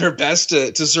was doing her best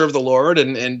to serve the Lord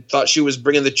and thought she was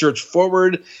bringing the church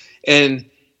forward. And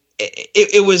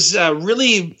it was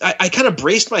really, I kind of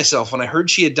braced myself when I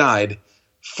heard she had died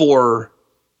for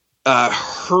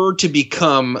her to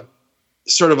become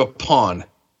sort of a pawn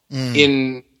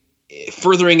in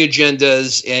furthering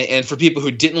agendas, and for people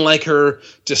who didn't like her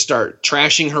to start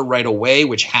trashing her right away,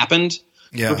 which happened.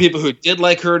 Yeah. For people who did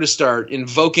like her to start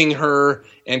invoking her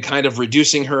and kind of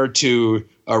reducing her to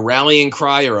a rallying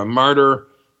cry or a martyr,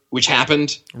 which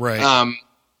happened. Right.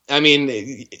 I mean,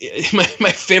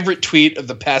 my favorite tweet of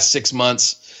the past 6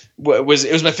 months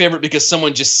was my favorite because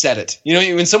someone just said it.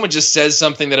 When someone just says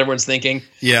something that everyone's thinking.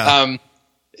 Yeah.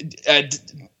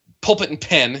 Pulpit and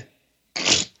Pen.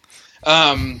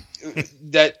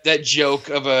 That joke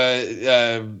of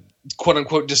a quote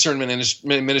unquote discernment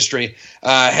ministry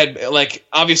had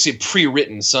obviously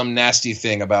pre-written some nasty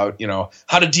thing about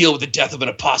how to deal with the death of an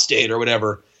apostate or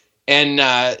whatever. And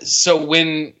so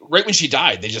right when she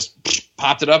died, they just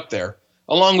popped it up there,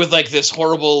 along with this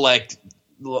horrible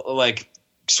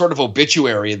sort of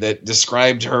obituary that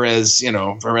described her as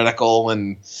heretical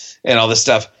and all this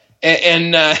stuff.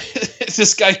 And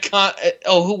this guy,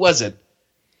 who was it?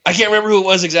 I can't remember who it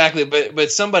was exactly,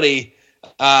 but somebody.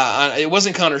 It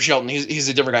wasn't Connor Shelton. He's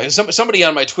a different guy. Somebody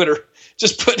on my Twitter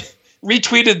just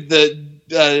retweeted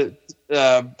the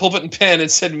Pulpit and Pen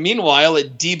and said, "Meanwhile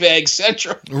at D-Bag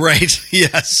Central." Right.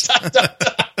 Yes.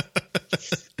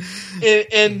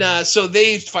 and so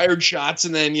they fired shots,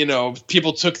 and then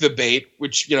people took the bait,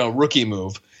 which rookie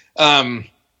move.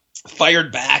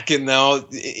 Fired back, and now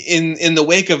in the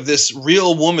wake of this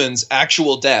real woman's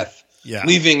actual death,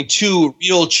 leaving 2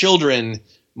 real children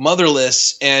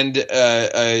motherless, and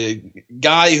a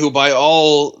guy who by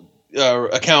all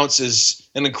accounts is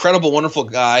an incredible, wonderful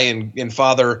guy and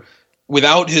father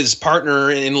without his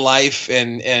partner in life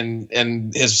and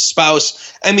his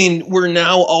spouse. I mean, we're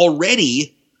now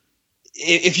already,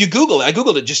 if you Google it, I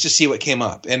Googled it just to see what came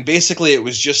up. And basically it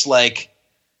was just like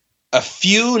a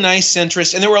few nice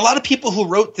centrists. And there were a lot of people who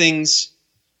wrote things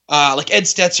like Ed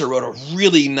Stetzer wrote a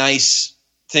really nice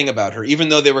thing about her, even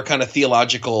though they were kind of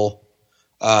theological,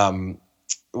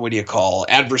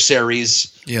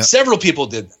 adversaries. Yeah. Several people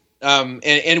did.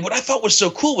 And what I thought was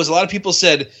so cool was a lot of people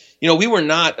said, we were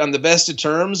not on the best of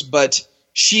terms, but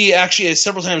she actually has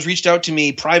several times reached out to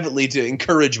me privately to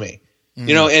encourage me,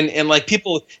 and like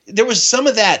people, there was some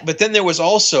of that, but then there was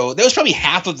probably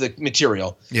half of the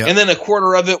material. Yeah. And then a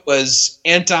quarter of it was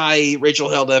anti Rachel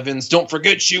Held Evans. Don't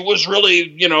forget she was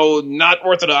really, not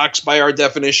orthodox by our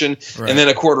definition. Right. And then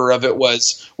a quarter of it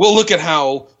was, well, look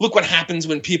what happens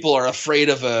when people are afraid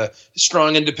of a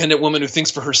strong, independent woman who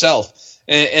thinks for herself.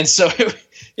 And so, right.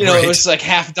 It was like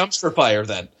half dumpster fire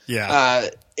then. Yeah.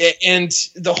 And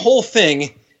the whole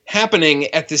thing happening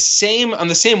on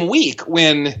the same week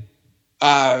when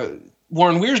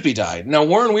Warren Wiersbe died. Now,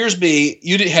 Warren Wiersbe,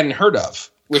 you hadn't heard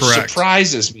of, which Correct.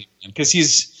 Surprises me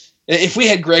because if we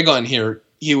had Greg on here,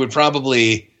 he would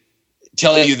probably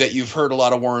tell you that you've heard a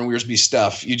lot of Warren Wiersbe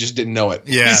stuff. You just didn't know it.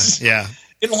 Yeah. Yeah.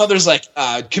 You know how there's like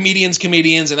comedians,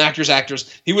 and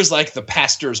actors. He was like the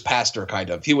pastor's pastor, kind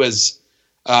of. He was.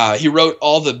 He wrote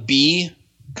all the B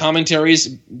commentaries,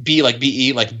 B like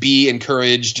BE, like be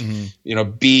encouraged,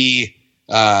 be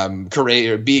courage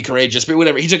or be courageous, but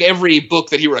whatever. He took every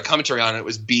book that he wrote a commentary on, and it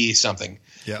was be something.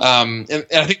 Yeah. And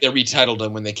I think they retitled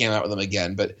them when they came out with them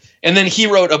again. And then he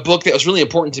wrote a book that was really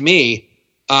important to me.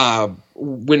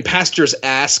 When Pastors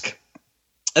Ask,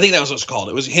 I think that was what it's called.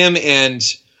 It was him and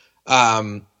he's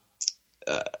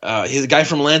a guy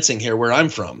from Lansing here, where I'm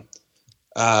from.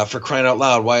 For crying out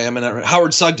loud,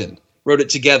 Howard Sugden wrote it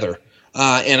together,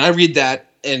 and I read that,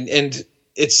 and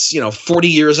it's 40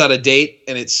 years out of date,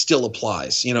 and it still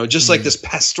applies. Just like this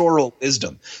pastoral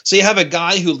wisdom. So you have a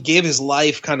guy who gave his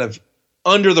life kind of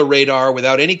under the radar,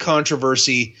 without any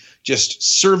controversy, just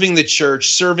serving the church,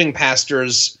 serving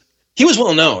pastors. He was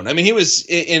well known. I mean, he was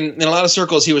in a lot of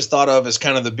circles. He was thought of as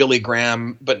kind of the Billy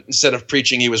Graham, but instead of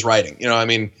preaching, he was writing.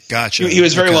 Gotcha. He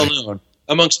was very well known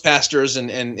amongst pastors and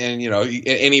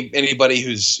anybody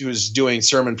who's doing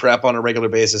sermon prep on a regular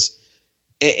basis.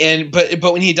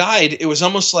 But when he died, it was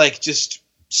almost like just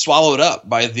swallowed up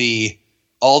by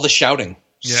all the shouting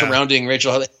surrounding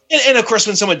Rachel. And of course,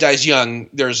 when someone dies young,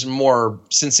 there's more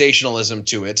sensationalism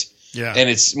to it, and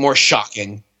it's more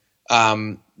shocking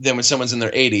than when someone's in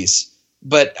their 80s.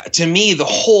 But to me, the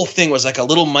whole thing was like a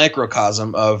little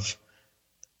microcosm of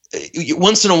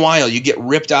once in a while you get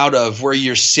ripped out of where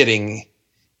you're sitting.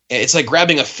 It's like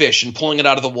grabbing a fish and pulling it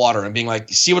out of the water and being like,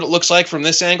 see what it looks like from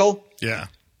this angle? Yeah.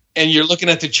 And you're looking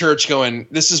at the church going,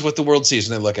 this is what the world sees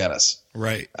when they look at us.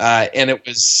 Right. And it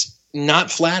was not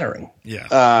flattering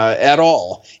at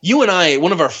all. You and I,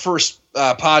 one of our first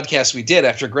podcasts we did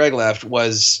after Greg left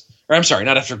was – or I'm sorry,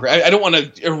 not after Greg. I don't want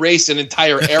to erase an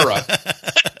entire era.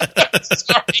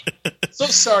 Sorry. So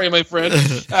sorry, my friend.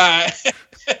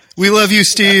 We love you,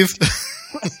 Steve.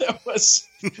 That was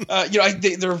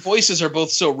their voices are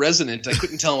both so resonant, I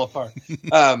couldn't tell them apart.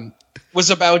 Was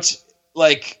about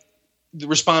like the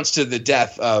response to the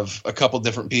death of a couple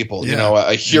different people,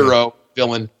 a hero,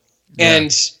 villain.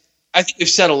 And I think we've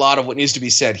said a lot of what needs to be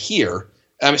said here.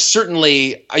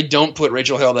 Certainly, I don't put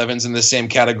Rachel Held Evans in the same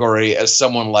category as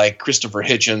someone like Christopher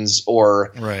Hitchens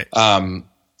or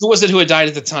who was it who had died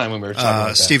at the time when we were talking about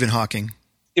that? Stephen Hawking.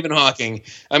 Stephen Hawking.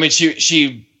 I mean,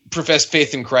 she professed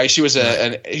faith in Christ. She was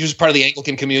he was part of the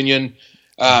Anglican Communion.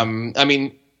 I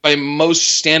mean, by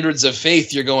most standards of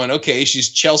faith, you're going, okay,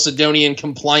 she's Chalcedonian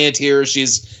compliant here.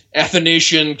 She's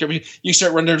Athanasian. You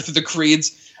start running through the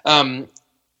creeds.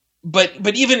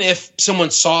 But even if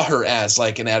someone saw her as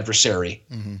like an adversary,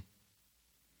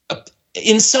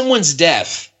 in someone's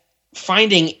death,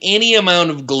 finding any amount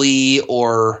of glee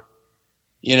or,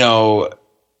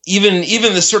 even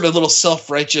the sort of little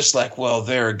self-righteous, like, well,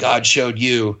 there, God showed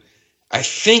you. I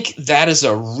think that is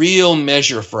a real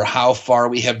measure for how far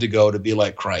we have to go to be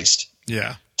like Christ.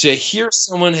 Yeah. To hear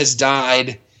someone has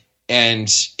died and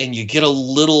you get a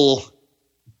little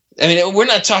 – I mean, we're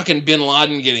not talking Bin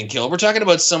Laden getting killed. We're talking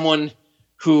about someone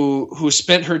who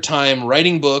spent her time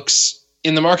writing books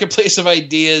in the marketplace of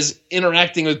ideas,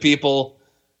 interacting with people.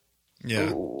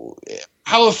 Yeah.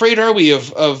 How afraid are we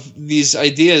of these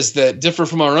ideas that differ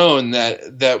from our own,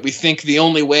 that we think the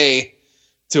only way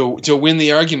to win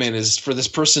the argument is for this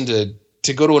person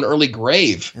to go to an early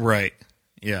grave. Right.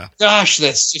 Yeah. Gosh,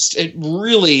 that's just it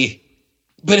really,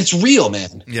 but it's real,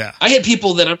 man. Yeah. I had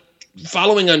people that I'm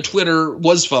following on Twitter,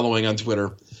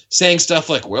 saying stuff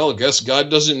like, well, I guess God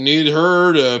doesn't need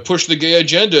her to push the gay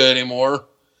agenda anymore.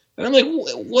 And I'm like,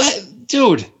 what?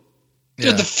 Dude,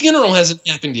 Yeah. the funeral hasn't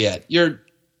happened yet. Yeah.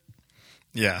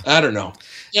 I don't know.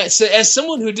 Yeah, so as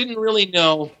someone who didn't really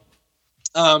know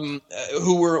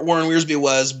who Warren Wiersbe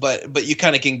was, but you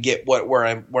kind of can get where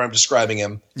I'm describing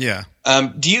him. Yeah.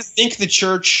 Do you think the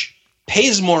church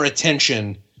pays more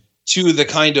attention to the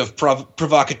kind of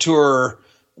provocateur,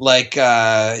 like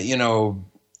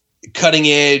cutting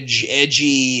edge,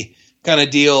 edgy kind of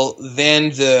deal than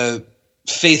the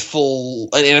faithful?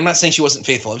 And I'm not saying she wasn't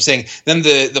faithful. I'm saying than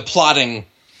the plotting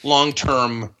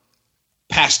long-term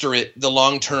pastorate, the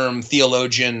long-term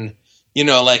theologian.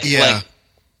 Like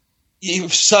you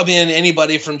sub in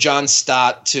anybody from John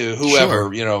Stott to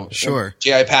whoever, Sure.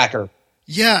 J.I. Packer.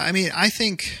 Yeah, I mean, I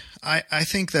think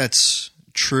that's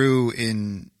true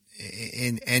in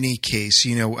any case.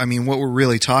 I mean, what we're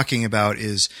really talking about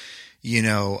is,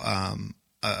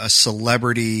 a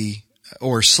celebrity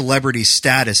or celebrity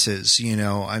statuses.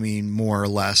 I mean, more or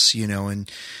less.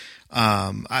 And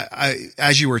I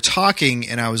as you were talking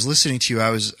and I was listening to you, I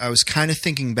was kind of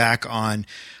thinking back on.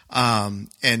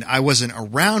 And I wasn't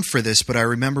around for this, but I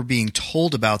remember being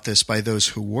told about this by those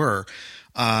who were.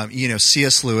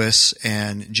 C.S. Lewis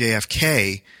and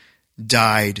JFK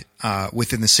died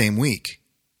within the same week.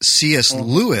 C.S.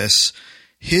 Lewis,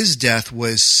 his death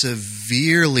was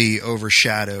severely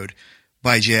overshadowed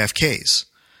by JFK's.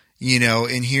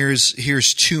 And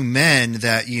here's two men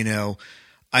that,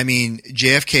 I mean,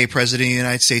 JFK, President of the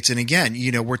United States, and again,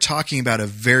 we're talking about a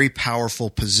very powerful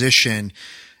position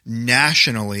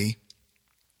nationally,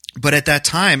 but at that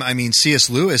time, I mean, C.S.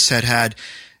 Lewis had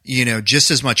just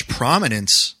as much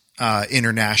prominence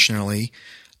internationally,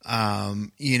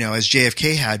 as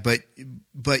JFK had, but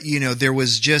there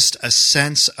was just a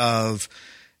sense of,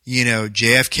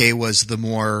 JFK was the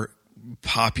more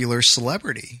popular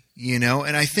celebrity, and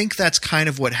I think that's kind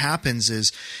of what happens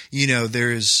is,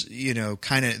 there's,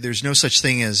 there's no such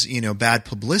thing as, bad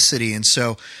publicity. And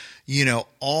so,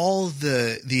 all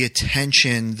the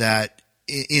attention that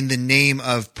in the name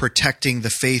of protecting the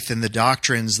faith and the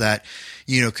doctrines that,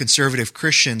 conservative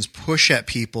Christians push at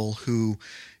people who,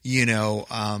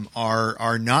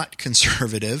 are not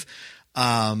conservative,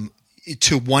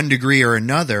 to one degree or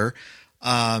another,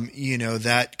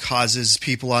 that causes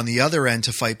people on the other end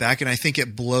to fight back. And I think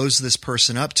it blows this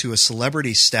person up to a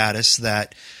celebrity status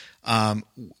that,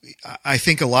 I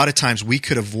think a lot of times we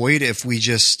could avoid if we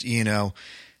just,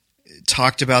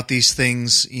 talked about these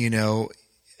things,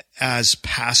 as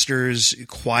pastors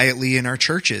quietly in our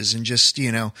churches and just,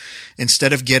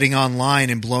 instead of getting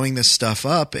online and blowing this stuff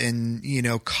up and,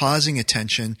 causing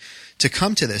attention to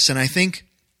come to this. And I think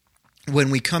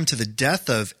when we come to the death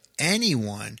of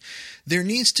anyone, there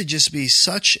needs to just be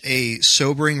such a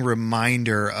sobering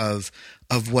reminder of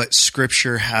what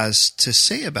Scripture has to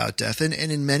say about death. And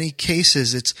in many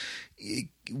cases, it's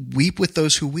weep with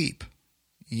those who weep.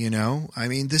 I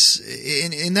mean, this,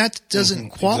 and that doesn't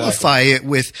qualify it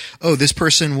with, oh, this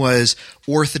person was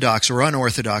orthodox or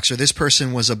unorthodox, or this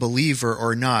person was a believer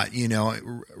or not.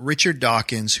 Richard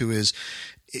Dawkins, who is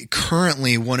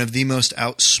currently one of the most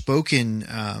outspoken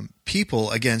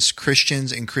people against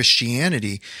Christians and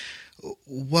Christianity.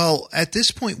 Well, at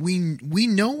this point, we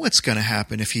know what's going to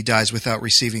happen if he dies without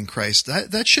receiving Christ.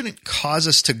 That shouldn't cause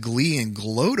us to glee and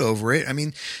gloat over it. I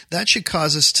mean, that should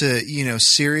cause us to,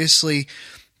 seriously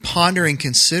ponder and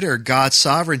consider God's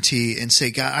sovereignty and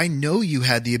say, God, I know you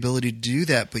had the ability to do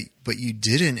that, but you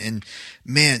didn't. And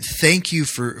man, thank you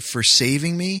for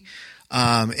saving me.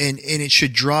 And it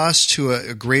should draw us to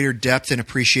a greater depth and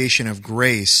appreciation of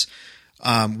grace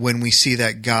when we see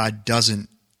that God doesn't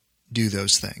do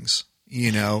those things,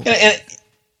 And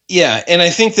I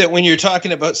think that when you're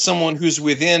talking about someone who's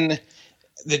within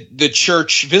the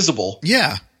church visible,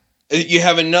 you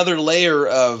have another layer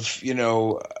of,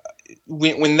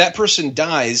 when that person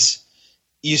dies,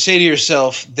 you say to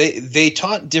yourself, they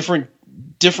taught different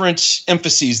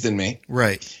emphases than me.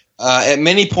 Right. At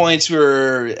many points we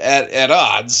were at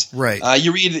odds. Right.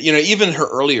 You read, even her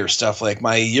earlier stuff, like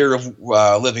My Year of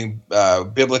Living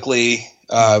Biblically,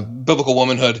 Biblical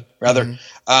Womanhood, rather.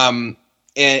 Mm-hmm.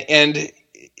 And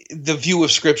the view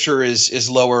of Scripture is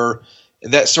lower,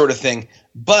 that sort of thing.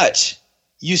 But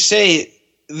you say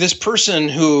this person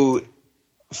who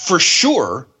for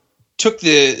sure took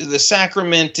the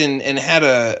sacrament and had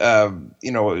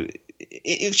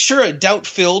sure, a doubt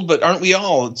filled, but aren't we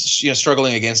all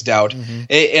struggling against doubt? Mm-hmm.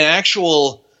 An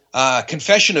actual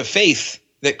confession of faith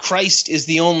that Christ is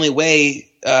the only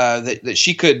way that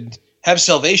she could have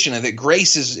salvation, and that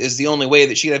grace is the only way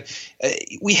that she could have.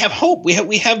 We have hope.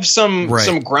 We have some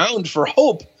ground for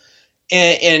hope,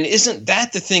 and isn't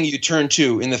that the thing you turn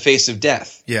to in the face of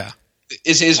death? Yeah,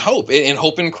 is hope, and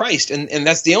hope in Christ, and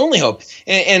that's the only hope.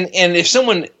 And if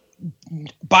someone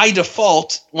by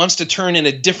default wants to turn in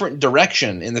a different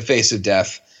direction in the face of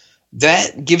death,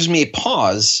 that gives me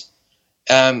pause.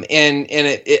 And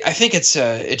I think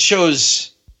it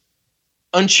shows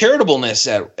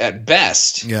uncharitableness at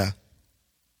best. Yeah.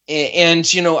 And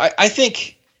I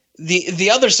think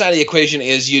the other side of the equation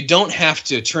is you don't have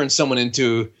to turn someone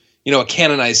into a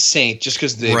canonized saint just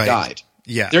because they died.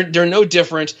 Yeah, they're no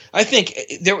different. I think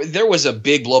there was a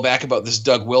big blowback about this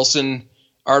Doug Wilson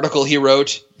article he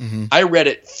wrote. Mm-hmm. I read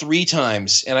it 3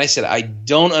 times, and I said, I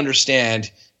don't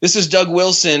understand. This is Doug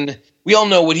Wilson. We all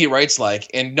know what he writes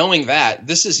like, and knowing that,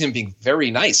 this is him being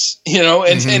very nice,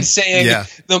 and saying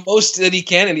the most that he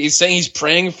can, and he's saying he's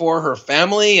praying for her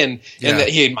family, and that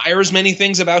he admires many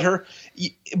things about her,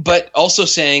 but also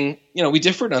saying, we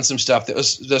differed on some stuff that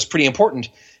was pretty important.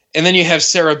 And then you have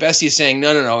Sarah Bessey saying,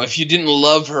 no, if you didn't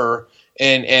love her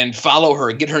and follow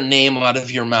her, get her name out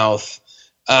of your mouth.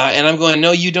 And I'm going,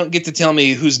 no, you don't get to tell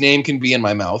me whose name can be in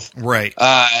my mouth. Right.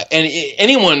 And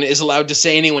anyone is allowed to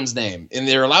say anyone's name, and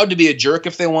they're allowed to be a jerk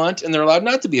if they want, and they're allowed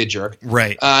not to be a jerk.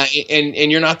 Right.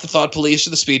 And you're not the thought police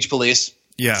or the speech police.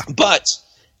 Yeah. But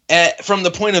from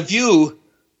the point of view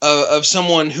of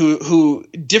someone who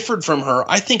differed from her,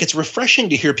 I think it's refreshing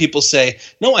to hear people say,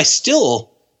 no, I still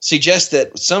suggest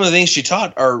that some of the things she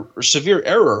taught are severe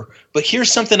error, but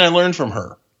here's something I learned from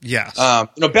her. Yes.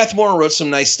 Beth Moore wrote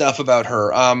some nice stuff about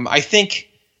her. I think,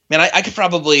 I could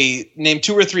probably name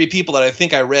 2 or 3 people that I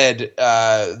think I read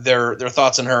their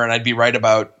thoughts on her, and I'd be right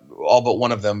about all but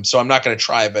one of them. So I'm not going to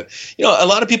try, but a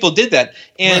lot of people did that,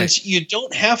 and you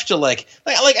don't have to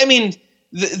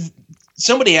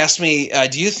somebody asked me,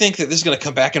 do you think that this is going to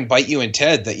come back and bite you and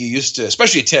Ted, that you used to,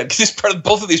 especially Ted, because he's part of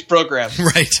both of these programs.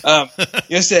 Right.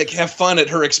 You used to have fun at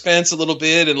her expense a little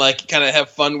bit, and kind of have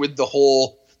fun with the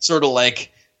whole sort of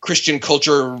Christian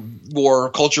culture war,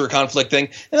 culture conflict thing.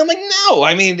 And I'm like, no,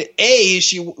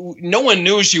 no one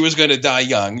knew she was going to die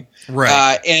young.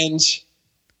 Right. And,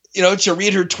 to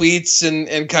read her tweets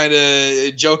and kind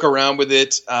of joke around with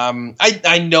it.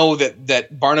 I know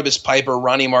that Barnabas Piper,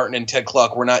 Ronnie Martin, and Ted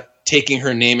Kluck were not taking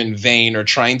her name in vain or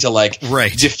trying to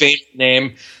defame her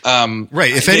name.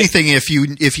 Right. If anything, if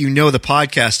you know the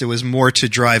podcast, it was more to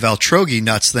drive Al Trogi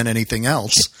nuts than anything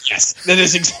else. Yes, that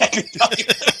is exactly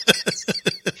right.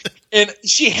 And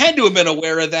she had to have been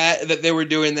aware of that they were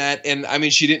doing that.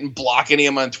 And she didn't block any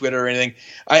of them on Twitter or anything.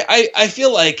 I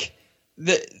feel like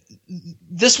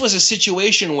this was a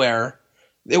situation where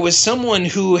there was someone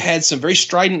who had some very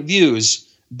strident views,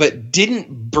 but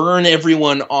didn't burn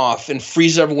everyone off and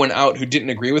freeze everyone out who didn't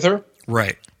agree with her.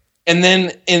 Right. And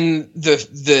then in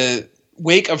the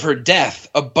wake of her death,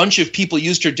 a bunch of people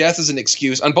used her death as an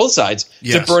excuse on both sides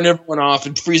to burn everyone off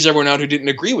and freeze everyone out who didn't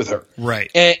agree with her.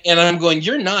 Right. And I'm going,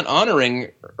 you're not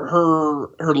honoring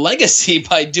her legacy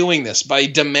by doing this, by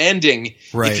demanding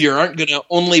if you aren't going to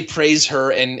only praise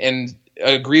her and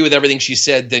agree with everything she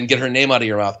said, then get her name out of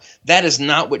your mouth. That is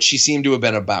not what she seemed to have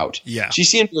been about. Yeah. She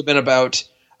seemed to have been about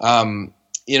room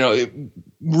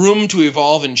to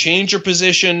evolve and change your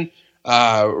position,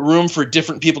 room for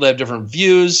different people to have different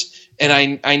views.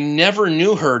 And I never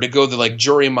knew her to go the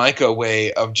Jory Micah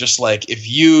way of just if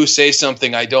you say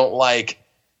something I don't like,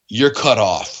 you're cut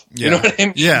off. Yeah. You know what I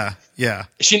mean? Yeah. Yeah.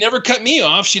 She never cut me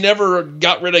off. She never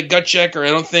got rid of Gut Check, or I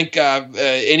don't think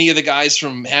any of the guys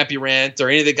from Happy Rant or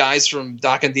any of the guys from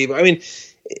Doc and Diva.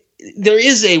 There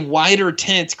is a wider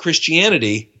tent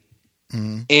Christianity,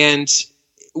 and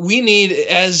we need,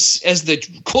 as the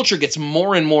culture gets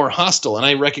more and more hostile, and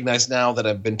I recognize now that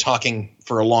I've been talking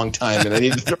for a long time and I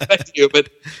need to throw it back to you, but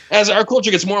as our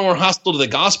culture gets more and more hostile to the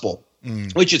gospel,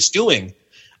 which it's doing,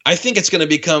 I think it's going to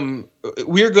become –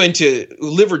 we're going to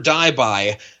live or die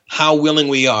by how willing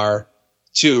we are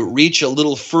to reach a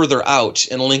little further out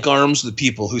and link arms with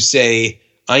people who say,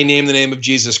 I name the name of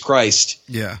Jesus Christ.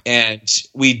 Yeah. And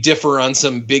we differ on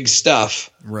some big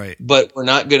stuff. Right. But we're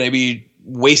not going to be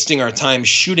wasting our time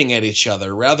shooting at each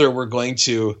other. Rather, we're going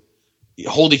to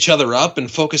hold each other up and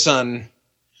focus on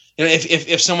 –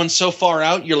 if someone's so far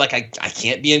out, you're like, I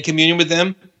can't be in communion with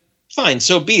them, fine,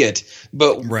 so be it.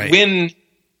 But when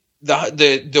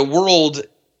the world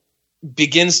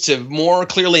begins to more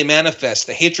clearly manifest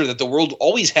the hatred that the world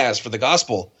always has for the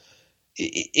gospel,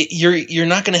 you're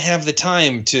not going to have the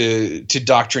time to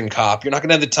doctrine cop. You're not going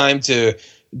to have the time to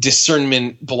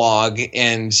discernment blog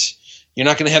and You're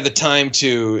not going to have the time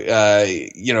to,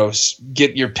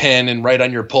 get your pen and write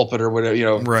on your pulpit or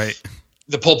whatever, right.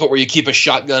 The pulpit where you keep a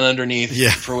shotgun underneath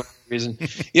for whatever reason.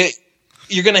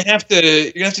 You're going to have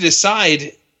to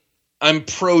decide, I'm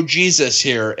pro Jesus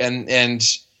here, and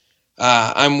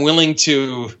I'm willing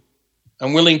to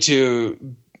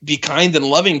be kind and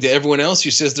loving to everyone else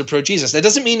who says they're pro Jesus. That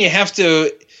doesn't mean you have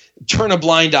to turn a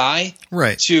blind eye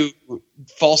to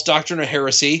false doctrine or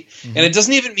heresy, and it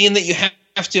doesn't even mean that you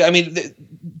have to. I mean,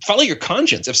 follow your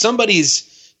conscience. If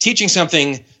somebody's teaching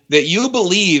something that you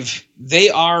believe they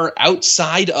are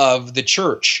outside of the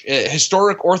church,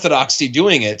 historic orthodoxy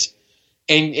doing it,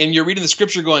 and you're reading the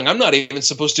scripture going, I'm not even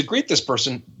supposed to greet this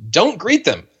person, don't greet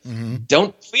them.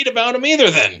 Don't tweet about them either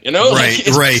then, Right,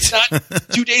 it's not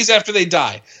 2 days after they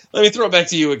die. Let me throw it back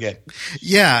to you again.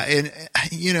 Yeah, and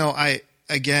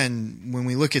again, when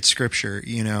we look at scripture,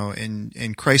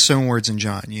 in Christ's own words in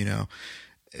John,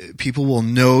 people will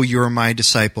know you're my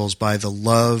disciples by the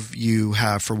love you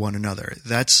have for one another.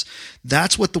 That's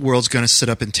what the world's going to sit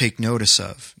up and take notice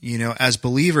of. As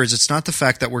believers, it's not the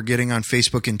fact that we're getting on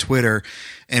Facebook and Twitter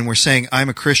and we're saying, I'm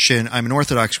a Christian, I'm an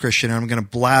Orthodox Christian, and I'm going to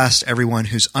blast everyone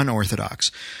who's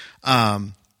unorthodox.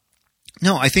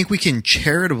 No, I think we can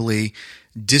charitably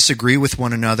disagree with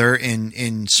one another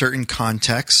in certain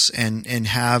contexts and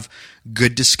have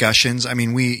good discussions. I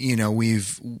mean,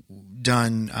 we've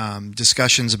done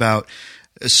discussions about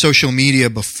social media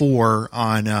before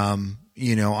on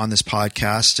this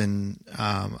podcast, and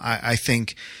I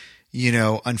think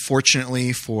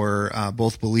unfortunately for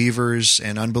both believers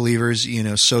and unbelievers,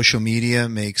 social media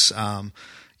makes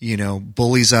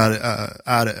bullies out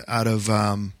of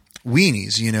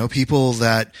weenies. People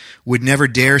that would never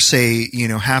dare say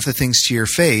half the things to your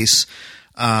face.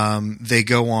 They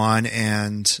go on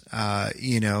and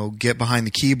get behind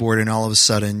the keyboard, and all of a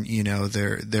sudden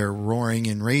they're roaring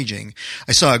and raging.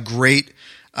 I saw a great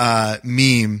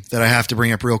meme that I have to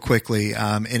bring up real quickly,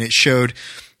 and it showed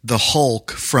the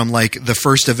Hulk from like the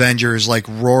first Avengers, like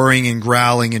roaring and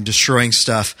growling and destroying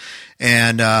stuff,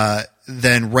 and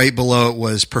then right below it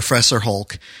was Professor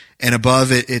Hulk, and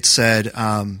above it said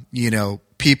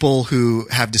people who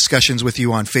have discussions with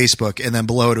you on Facebook, and then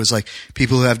below it was like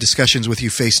people who have discussions with you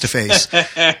face to face.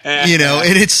 And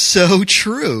it's so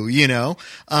true.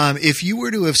 If you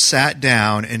were to have sat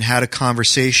down and had a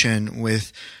conversation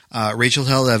with Rachel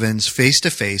Held Evans face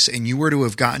to face, and you were to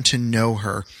have gotten to know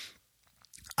her,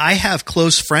 I have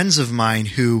close friends of mine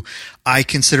who I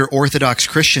consider Orthodox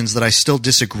Christians that I still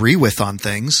disagree with on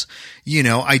things.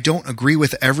 I don't agree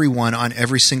with everyone on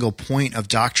every single point of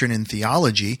doctrine and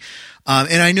theology.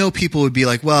 And I know people would be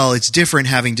like, well, it's different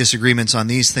having disagreements on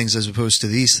these things as opposed to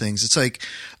these things. It's like,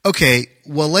 okay,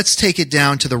 well, let's take it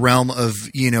down to the realm of,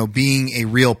 being a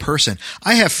real person.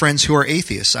 I have friends who are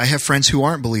atheists. I have friends who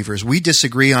aren't believers. We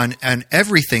disagree on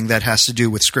everything that has to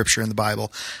do with Scripture and the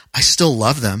Bible. I still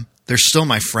love them. They're still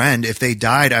my friend. If they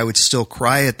died, I would still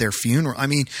cry at their funeral. I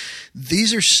mean,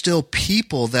 these are still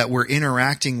people that we're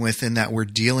interacting with and that we're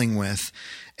dealing with.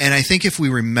 And I think if we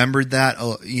remembered that,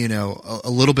 a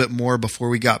little bit more before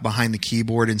we got behind the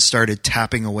keyboard and started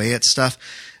tapping away at stuff,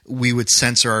 we would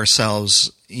censor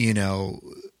ourselves,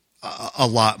 a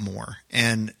lot more.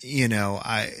 And, you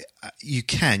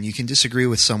can disagree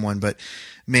with someone, but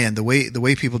man, the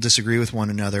way people disagree with one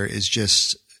another is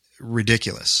just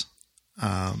ridiculous.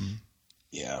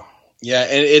 Yeah,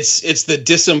 and it's the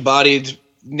disembodied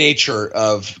nature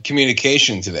of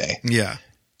communication today. Yeah.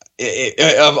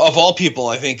 Of all people,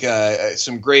 I think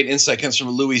some great insight comes from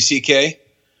Louis C.K.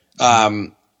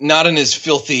 Not in his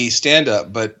filthy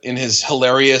stand-up, but in his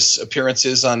hilarious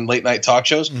appearances on late-night talk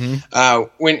shows.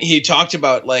 When he talked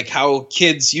about like how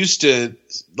kids used to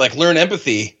like learn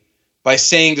empathy by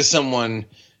saying to someone,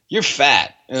 "You're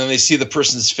fat," and then they see the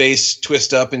person's face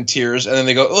twist up in tears, and then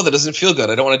they go, "Oh, that doesn't feel good.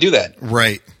 I don't want to do that."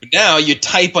 Right. But now you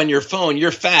type on your phone,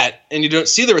 "You're fat," and you don't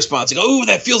see the response. You go, "Oh,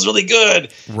 that feels really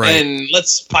good." Right. And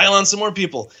let's pile on some more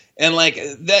people. And like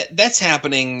that's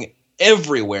happening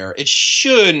everywhere. It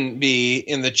shouldn't be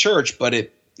in the church, but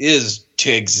it is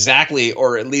to exactly,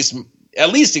 or at least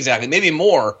exactly, maybe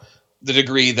more the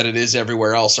degree that it is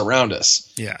everywhere else around us.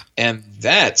 Yeah. And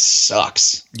that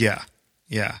sucks. Yeah.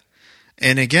 Yeah.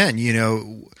 And again,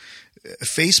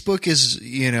 Facebook is,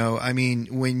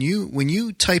 when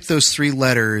you type those three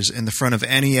letters in the front of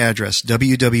any address,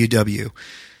 www,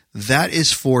 that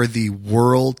is for the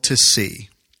world to see.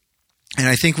 And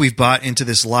I think we've bought into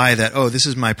this lie that, oh, this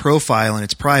is my profile and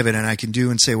it's private and I can do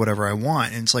and say whatever I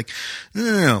want. And it's like,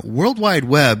 no. World Wide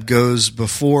Web goes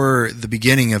before the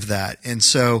beginning of that. And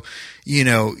so,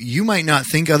 you might not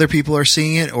think other people are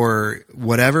seeing it or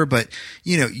whatever, but,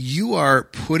 you are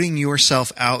putting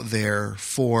yourself out there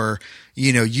for,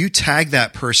 you tag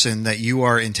that person that you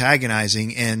are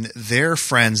antagonizing and their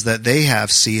friends that they have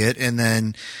see it. And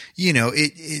then,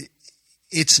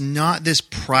 it's not this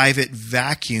private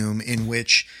vacuum in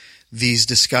which these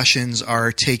discussions are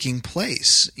taking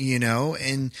place,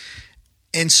 and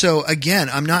so again,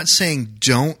 I'm not saying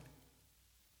don't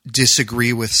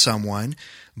disagree with someone,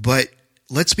 but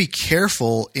let's be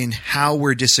careful in how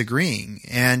we're disagreeing.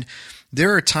 And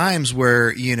there are times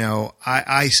where,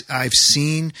 I've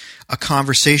seen a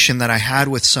conversation that I had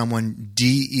with someone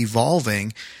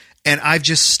de-evolving and I've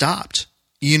just stopped.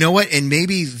 You know what? And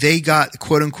maybe they got,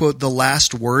 quote unquote, the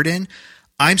last word in.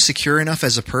 I'm secure enough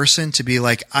as a person to be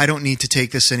like, I don't need to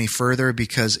take this any further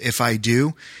because if I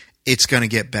do, it's going to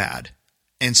get bad.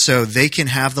 And so they can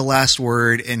have the last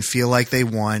word and feel like they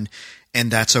won, and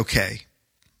that's okay.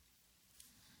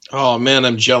 Oh man,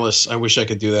 I'm jealous. I wish I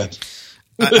could do that.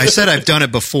 I said I've done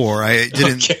it before. I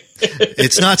didn't. Okay.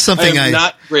 It's not something I'm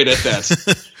not great at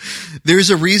that.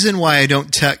 There's a reason why I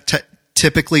don't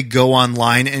typically go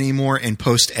online anymore and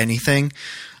post anything.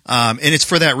 And it's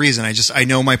for that reason. I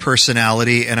know my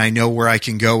personality and I know where I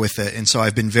can go with it. And so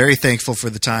I've been very thankful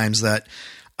for the times that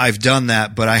I've done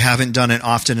that, but I haven't done it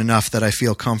often enough that I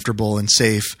feel comfortable and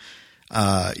safe,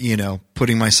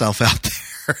 putting myself out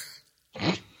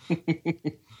there.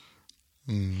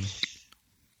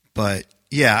 But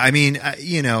yeah, I mean,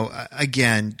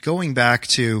 again, going back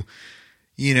to,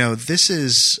 this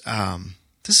is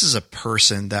a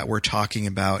person that we're talking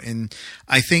about. And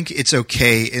I think it's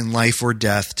okay in life or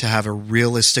death to have a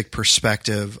realistic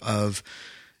perspective of,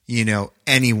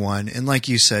 anyone. And like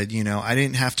you said, I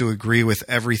didn't have to agree with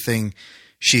everything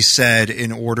she said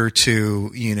in order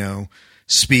to,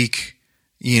 speak,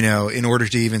 in order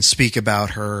to even speak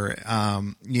about her,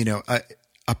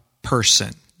 a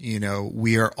person.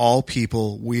 We are all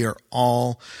people. We are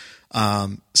all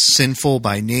sinful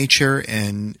by nature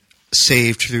and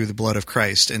saved through the blood of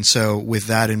Christ. And so with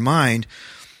that in mind,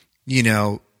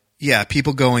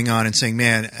 people going on and saying,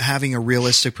 man, having a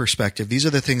realistic perspective, these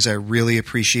are the things I really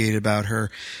appreciate about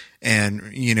her and,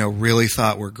 really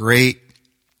thought were great.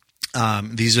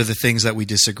 These are the things that we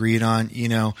disagreed on,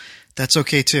 that's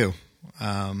okay too.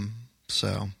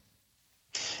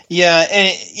 Yeah.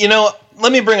 And,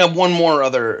 let me bring up one more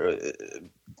other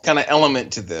kind of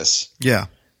element to this. Yeah.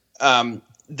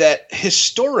 That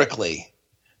historically,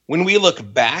 when we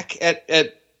look back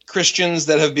at Christians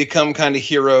that have become kind of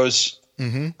heroes,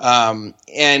 and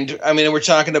I mean, we're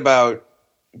talking about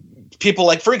people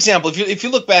like, for example, if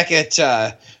you look back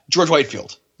at George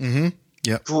Whitefield,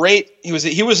 great. He was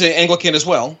an Anglican as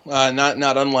well,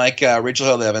 not unlike Rachel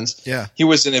Held Evans. Yeah, he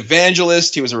was an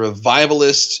evangelist. He was a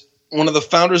revivalist, one of the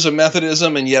founders of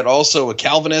Methodism, and yet also a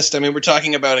Calvinist. I mean, we're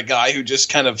talking about a guy who just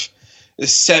kind of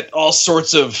set all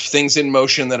sorts of things in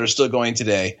motion that are still going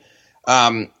today.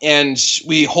 And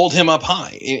we hold him up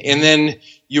high. And then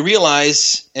you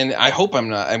realize, and I hope I'm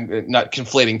not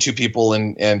conflating two people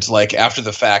and like after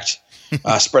the fact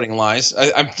spreading lies.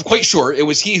 I'm quite sure it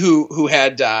was he who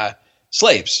had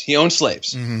slaves. He owned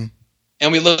slaves. Mm-hmm.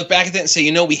 And we look back at that and say,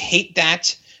 we hate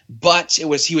that. But he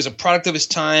was a product of his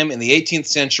time in the 18th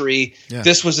century. Yeah.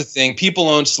 This was the thing. People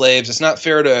owned slaves. It's not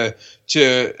fair to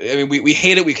I mean, we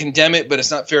hate it. We condemn it, but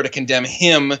it's not fair to condemn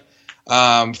him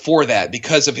for that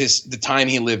because of the time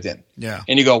he lived in. Yeah.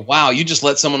 And you go, wow, you just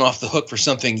let someone off the hook for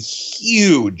something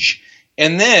huge.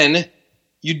 And then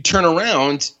you'd turn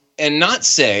around and not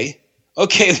say,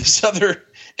 okay, this other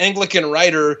Anglican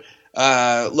writer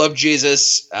loved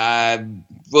Jesus,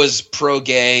 was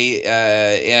pro-gay,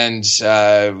 and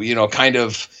kind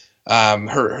of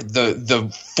her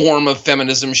the form of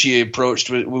feminism she approached.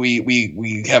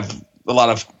 We have a lot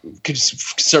of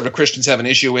conservative Christians have an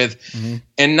issue with,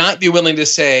 and not be willing to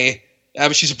say,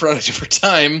 but she's a product of her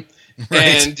time,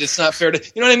 right. And it's not fair to,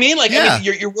 you know what I mean? Like, yeah. I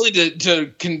mean, you're willing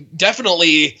to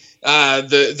definitely,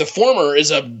 the former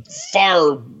is a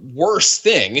far worse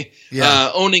thing,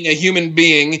 owning a human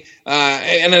being.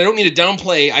 And I don't mean to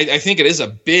downplay, I think it is a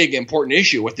big, important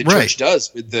issue what the church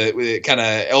does with the kind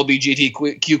of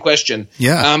LGBTQ question.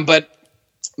 Yeah.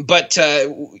 But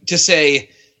to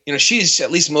say, she's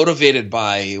at least motivated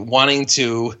by wanting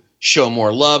to show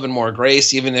more love and more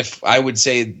grace, even if I would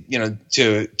say,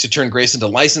 to turn grace into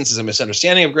license is a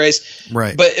misunderstanding of grace.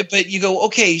 Right. But you go,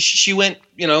 okay, she went,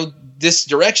 this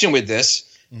direction with this.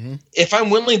 Mm-hmm. If I'm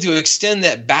willing to extend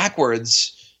that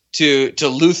backwards to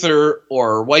Luther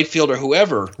or Whitefield or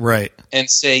whoever, right, and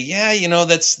say, yeah,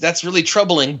 that's really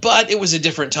troubling, but it was a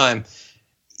different time.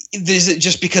 Is it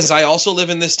just because I also live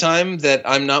in this time that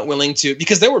I'm not willing to?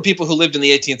 Because there were people who lived in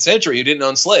the 18th century who didn't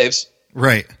own slaves,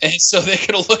 right, and so they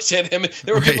could have looked at him.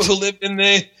 There were right. people who lived in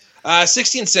the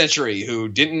 16th century who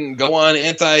didn't go on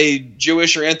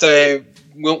anti-Jewish or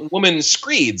anti-woman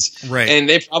screeds, right, and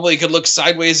they probably could look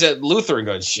sideways at Luther and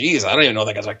go, "Geez, I don't even know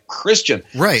that guy's a Christian."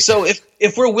 Right. So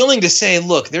if we're willing to say,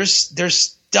 "Look, there's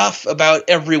stuff about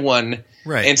everyone,"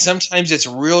 right, and sometimes it's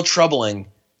real troubling,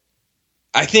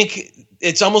 I think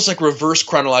it's almost like reverse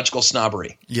chronological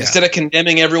snobbery. Yeah. Instead of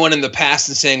condemning everyone in the past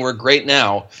and saying we're great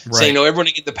now, right. saying no, everyone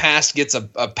in the past gets a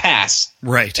pass,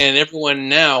 right, and everyone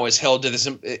now is held to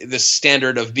this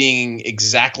standard of being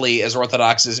exactly as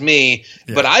orthodox as me,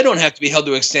 yeah. but I don't have to be held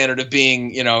to a standard of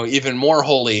being, even more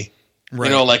holy,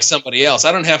 right. Like somebody else.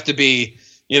 I don't have to be,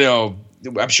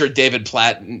 I'm sure David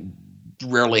Platt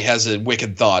rarely has a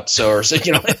wicked thought, so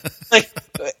like.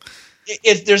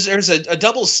 There's a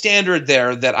double standard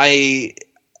there that I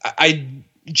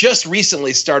just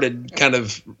recently started kind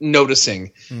of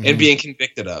noticing and being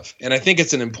convicted of, and I think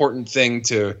it's an important thing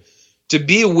to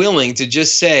be willing to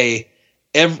just say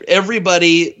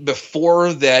everybody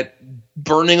before that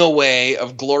burning away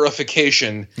of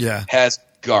glorification has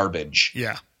garbage,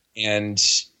 and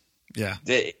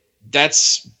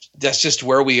that's just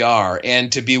where we are,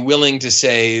 and to be willing to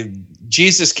say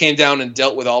Jesus came down and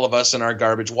dealt with all of us in our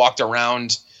garbage, walked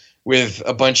around with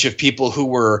a bunch of people who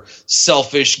were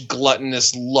selfish,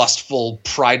 gluttonous, lustful,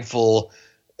 prideful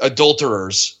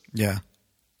adulterers. Yeah.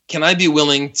 Can I be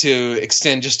willing to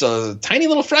extend just a tiny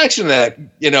little fraction of that,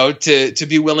 to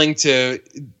be willing to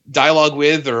dialogue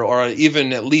with or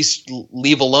even at least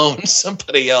leave alone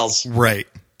somebody else? Right.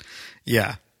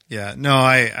 Yeah. Yeah. No,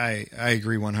 I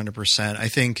agree 100%. I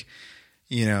think,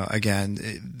 again,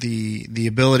 the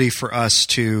ability for us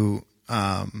to,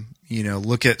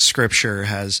 look at Scripture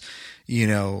has,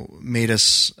 made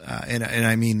us, and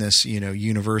I mean this,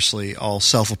 universally, all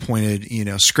self-appointed,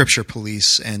 Scripture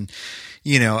police. And,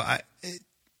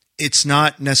 it's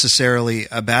not necessarily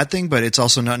a bad thing, but it's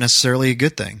also not necessarily a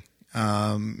good thing.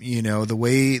 The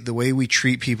way we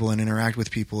treat people and interact with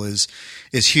people is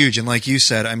huge. And like you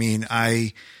said, I mean,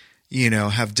 I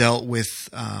have dealt with,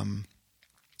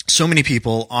 so many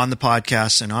people on the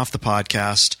podcast and off the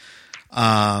podcast,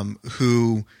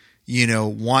 who,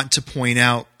 want to point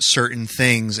out certain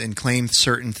things and claim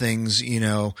certain things,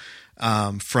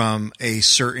 from a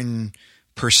certain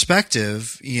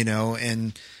perspective,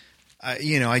 and,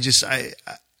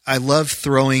 I love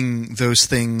throwing those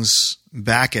things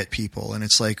back at people. And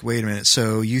it's like, wait a minute.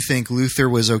 So you think Luther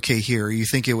was okay here? You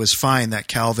think it was fine that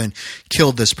Calvin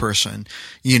killed this person,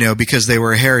 because they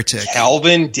were a heretic?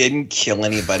 Calvin didn't kill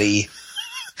anybody.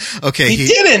 Okay. He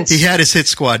didn't. He had his hit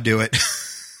squad do it.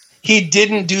 He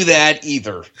didn't do that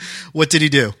either. What did he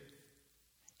do?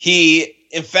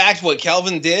 In fact, what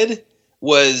Calvin did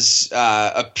was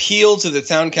appeal to the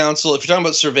town council, if you're talking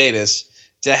about Servetus,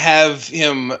 to have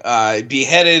him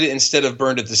beheaded instead of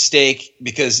burned at the stake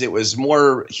because it was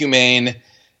more humane,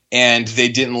 and they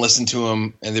didn't listen to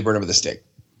him, and they burned him at the stake.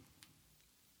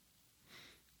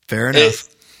 Fair enough.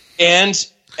 And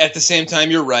at the same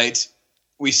time, you're right.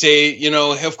 We say,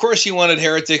 of course he wanted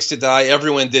heretics to die.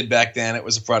 Everyone did back then. It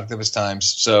was a product of his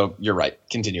times. So you're right.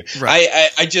 Continue. Right.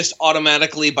 I just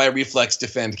automatically, by reflex,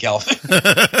 defend Calvin.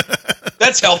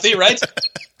 That's healthy, right?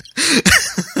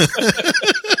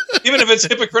 Even if it's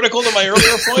hypocritical to my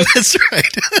earlier point. That's right.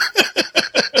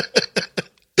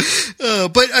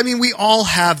 But I mean, we all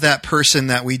have that person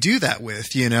that we do that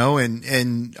with,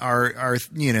 and our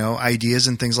ideas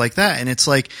and things like that. And it's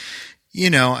like,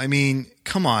 I mean,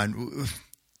 come on.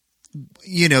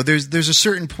 There's a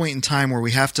certain point in time where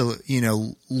we have to,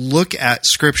 look at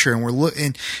Scripture, and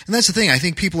and that's the thing. I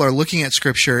think people are looking at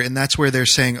Scripture, and that's where they're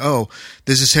saying, oh,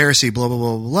 this is heresy, blah, blah,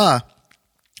 blah, blah, blah.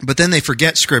 But then they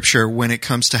forget Scripture when it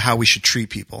comes to how we should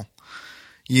treat people.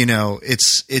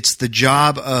 It's the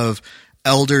job of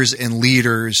elders and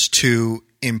leaders to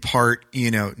impart,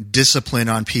 discipline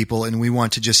on people, and we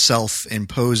want to just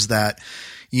self-impose that,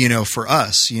 for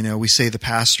us. We say the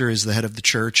pastor is the head of the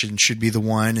church and should be the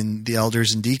one, and the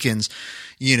elders and deacons,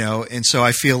 and so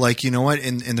I feel like, in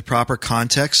the proper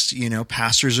context,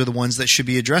 pastors are the ones that should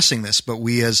be addressing this, but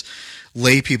we as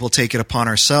lay people take it upon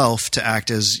ourselves to act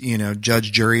as,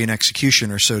 judge, jury, and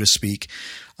executioner, so to speak.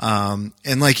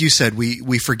 And like you said,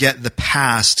 we forget the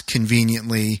past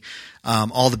conveniently,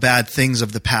 all the bad things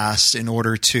of the past in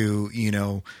order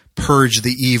to, purge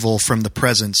the evil from the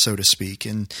present, so to speak.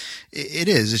 And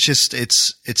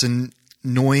it's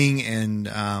annoying and,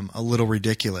 a little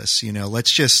ridiculous.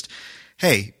 Let's just,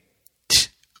 hey,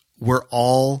 we're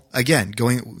all, again,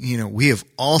 we have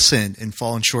all sinned and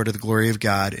fallen short of the glory of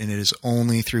God, and it is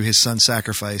only through his son's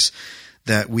sacrifice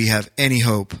that we have any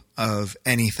hope of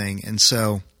anything. And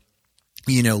so,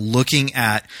 looking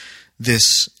at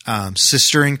this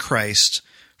sister in Christ,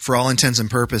 for all intents and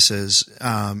purposes,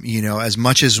 as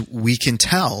much as we can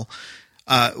tell,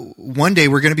 one day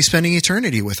we're going to be spending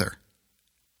eternity with her.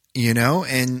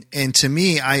 And to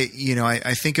me,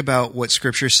 I think about what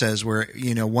Scripture says, where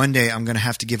one day I'm going to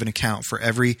have to give an account for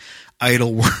every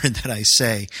idle word that I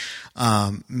say.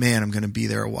 Man, I'm going to be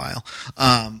there a while.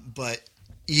 But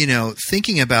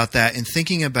thinking about that and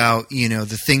thinking about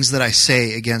the things that I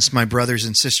say against my brothers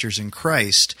and sisters in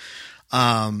Christ,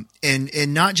 and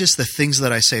not just the things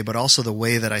that I say, but also the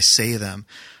way that I say them,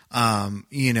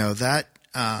 that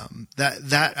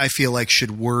I feel like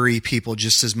should worry people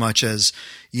just as much as,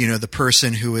 the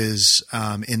person who is,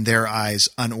 in their eyes,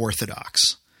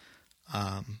 unorthodox.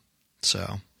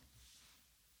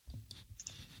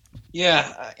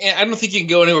 Yeah, I don't think you can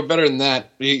go anywhere better than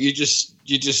that. You just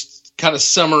kind of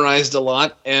summarized a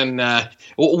lot. And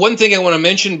one thing I want to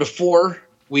mention before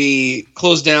we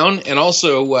close down, and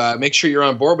also make sure you're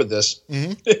on board with this,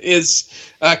 is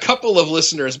a couple of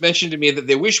listeners mentioned to me that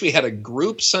they wish we had a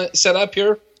group set up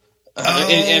here.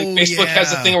 And Facebook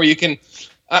has a thing where you can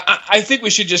I think we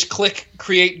should just click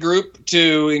create group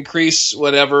to increase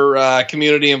whatever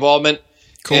community involvement,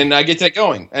 and get that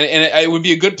going. And it would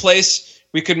be a good place.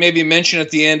 We could maybe mention at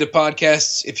the end of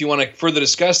podcasts, if you want to further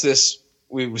discuss this,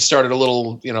 we started a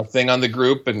little thing on the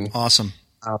group. And awesome.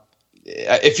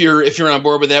 If you're on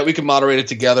board with that, we could moderate it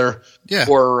together. Yeah.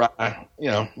 Or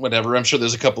whatever. I'm sure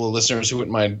there's a couple of listeners who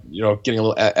wouldn't mind getting a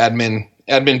little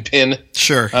admin pin.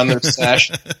 Sure. On their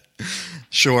stash.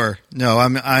 Sure. No,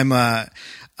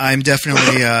 I'm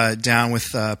definitely down with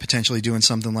potentially doing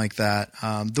something like that.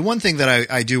 The one thing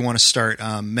that I do want to start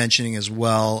mentioning as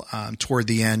well toward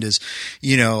the end is,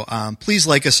 please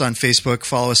like us on Facebook,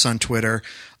 follow us on Twitter.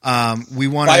 We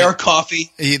want to buy our coffee.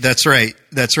 That's right.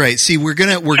 See, we're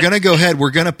gonna go ahead.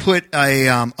 We're gonna put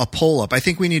a poll up. I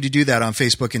think we need to do that on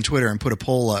Facebook and Twitter and put a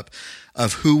poll up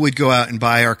of who would go out and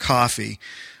buy our coffee.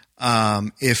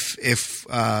 If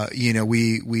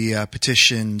we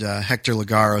petitioned Hector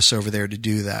Lagaros over there to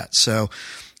do that. So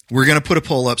we're going to put a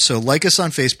poll up. So like us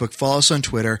on Facebook, follow us on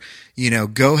Twitter,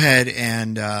 go ahead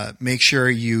and make sure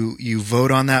you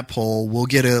vote on that poll. We'll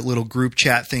get a little group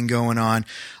chat thing going on.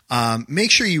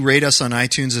 Make sure you rate us on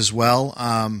iTunes as well.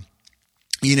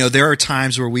 There are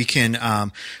times where we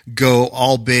can go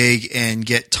all big and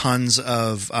get tons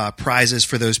of prizes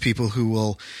for those people who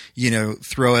will,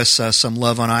 throw us some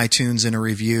love on iTunes in a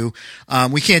review.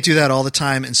 We can't do that all the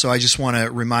time, and so I just want to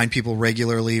remind people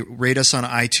regularly, rate us on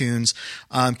iTunes.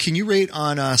 Can you rate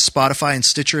on Spotify and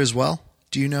Stitcher as well?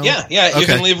 Do you know? Yeah. You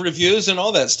can leave reviews and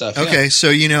all that stuff. Okay,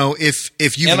 so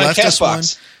if you've left us one.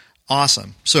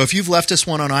 Awesome. So if you've left us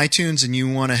one on iTunes and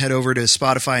you want to head over to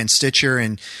Spotify and Stitcher,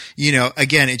 and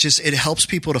again, it helps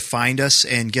people to find us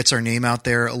and gets our name out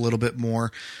there a little bit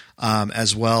more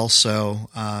as well. So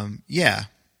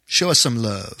show us some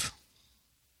love.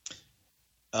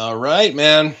 All right,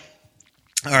 man.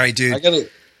 All right, dude. What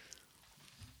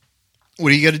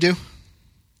do you got to do?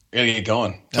 I gotta get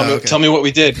going. Tell me what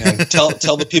we did, man.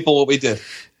 tell the people what we did,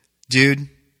 dude.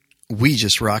 We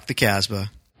just rocked the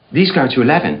Casbah. These go to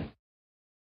 11.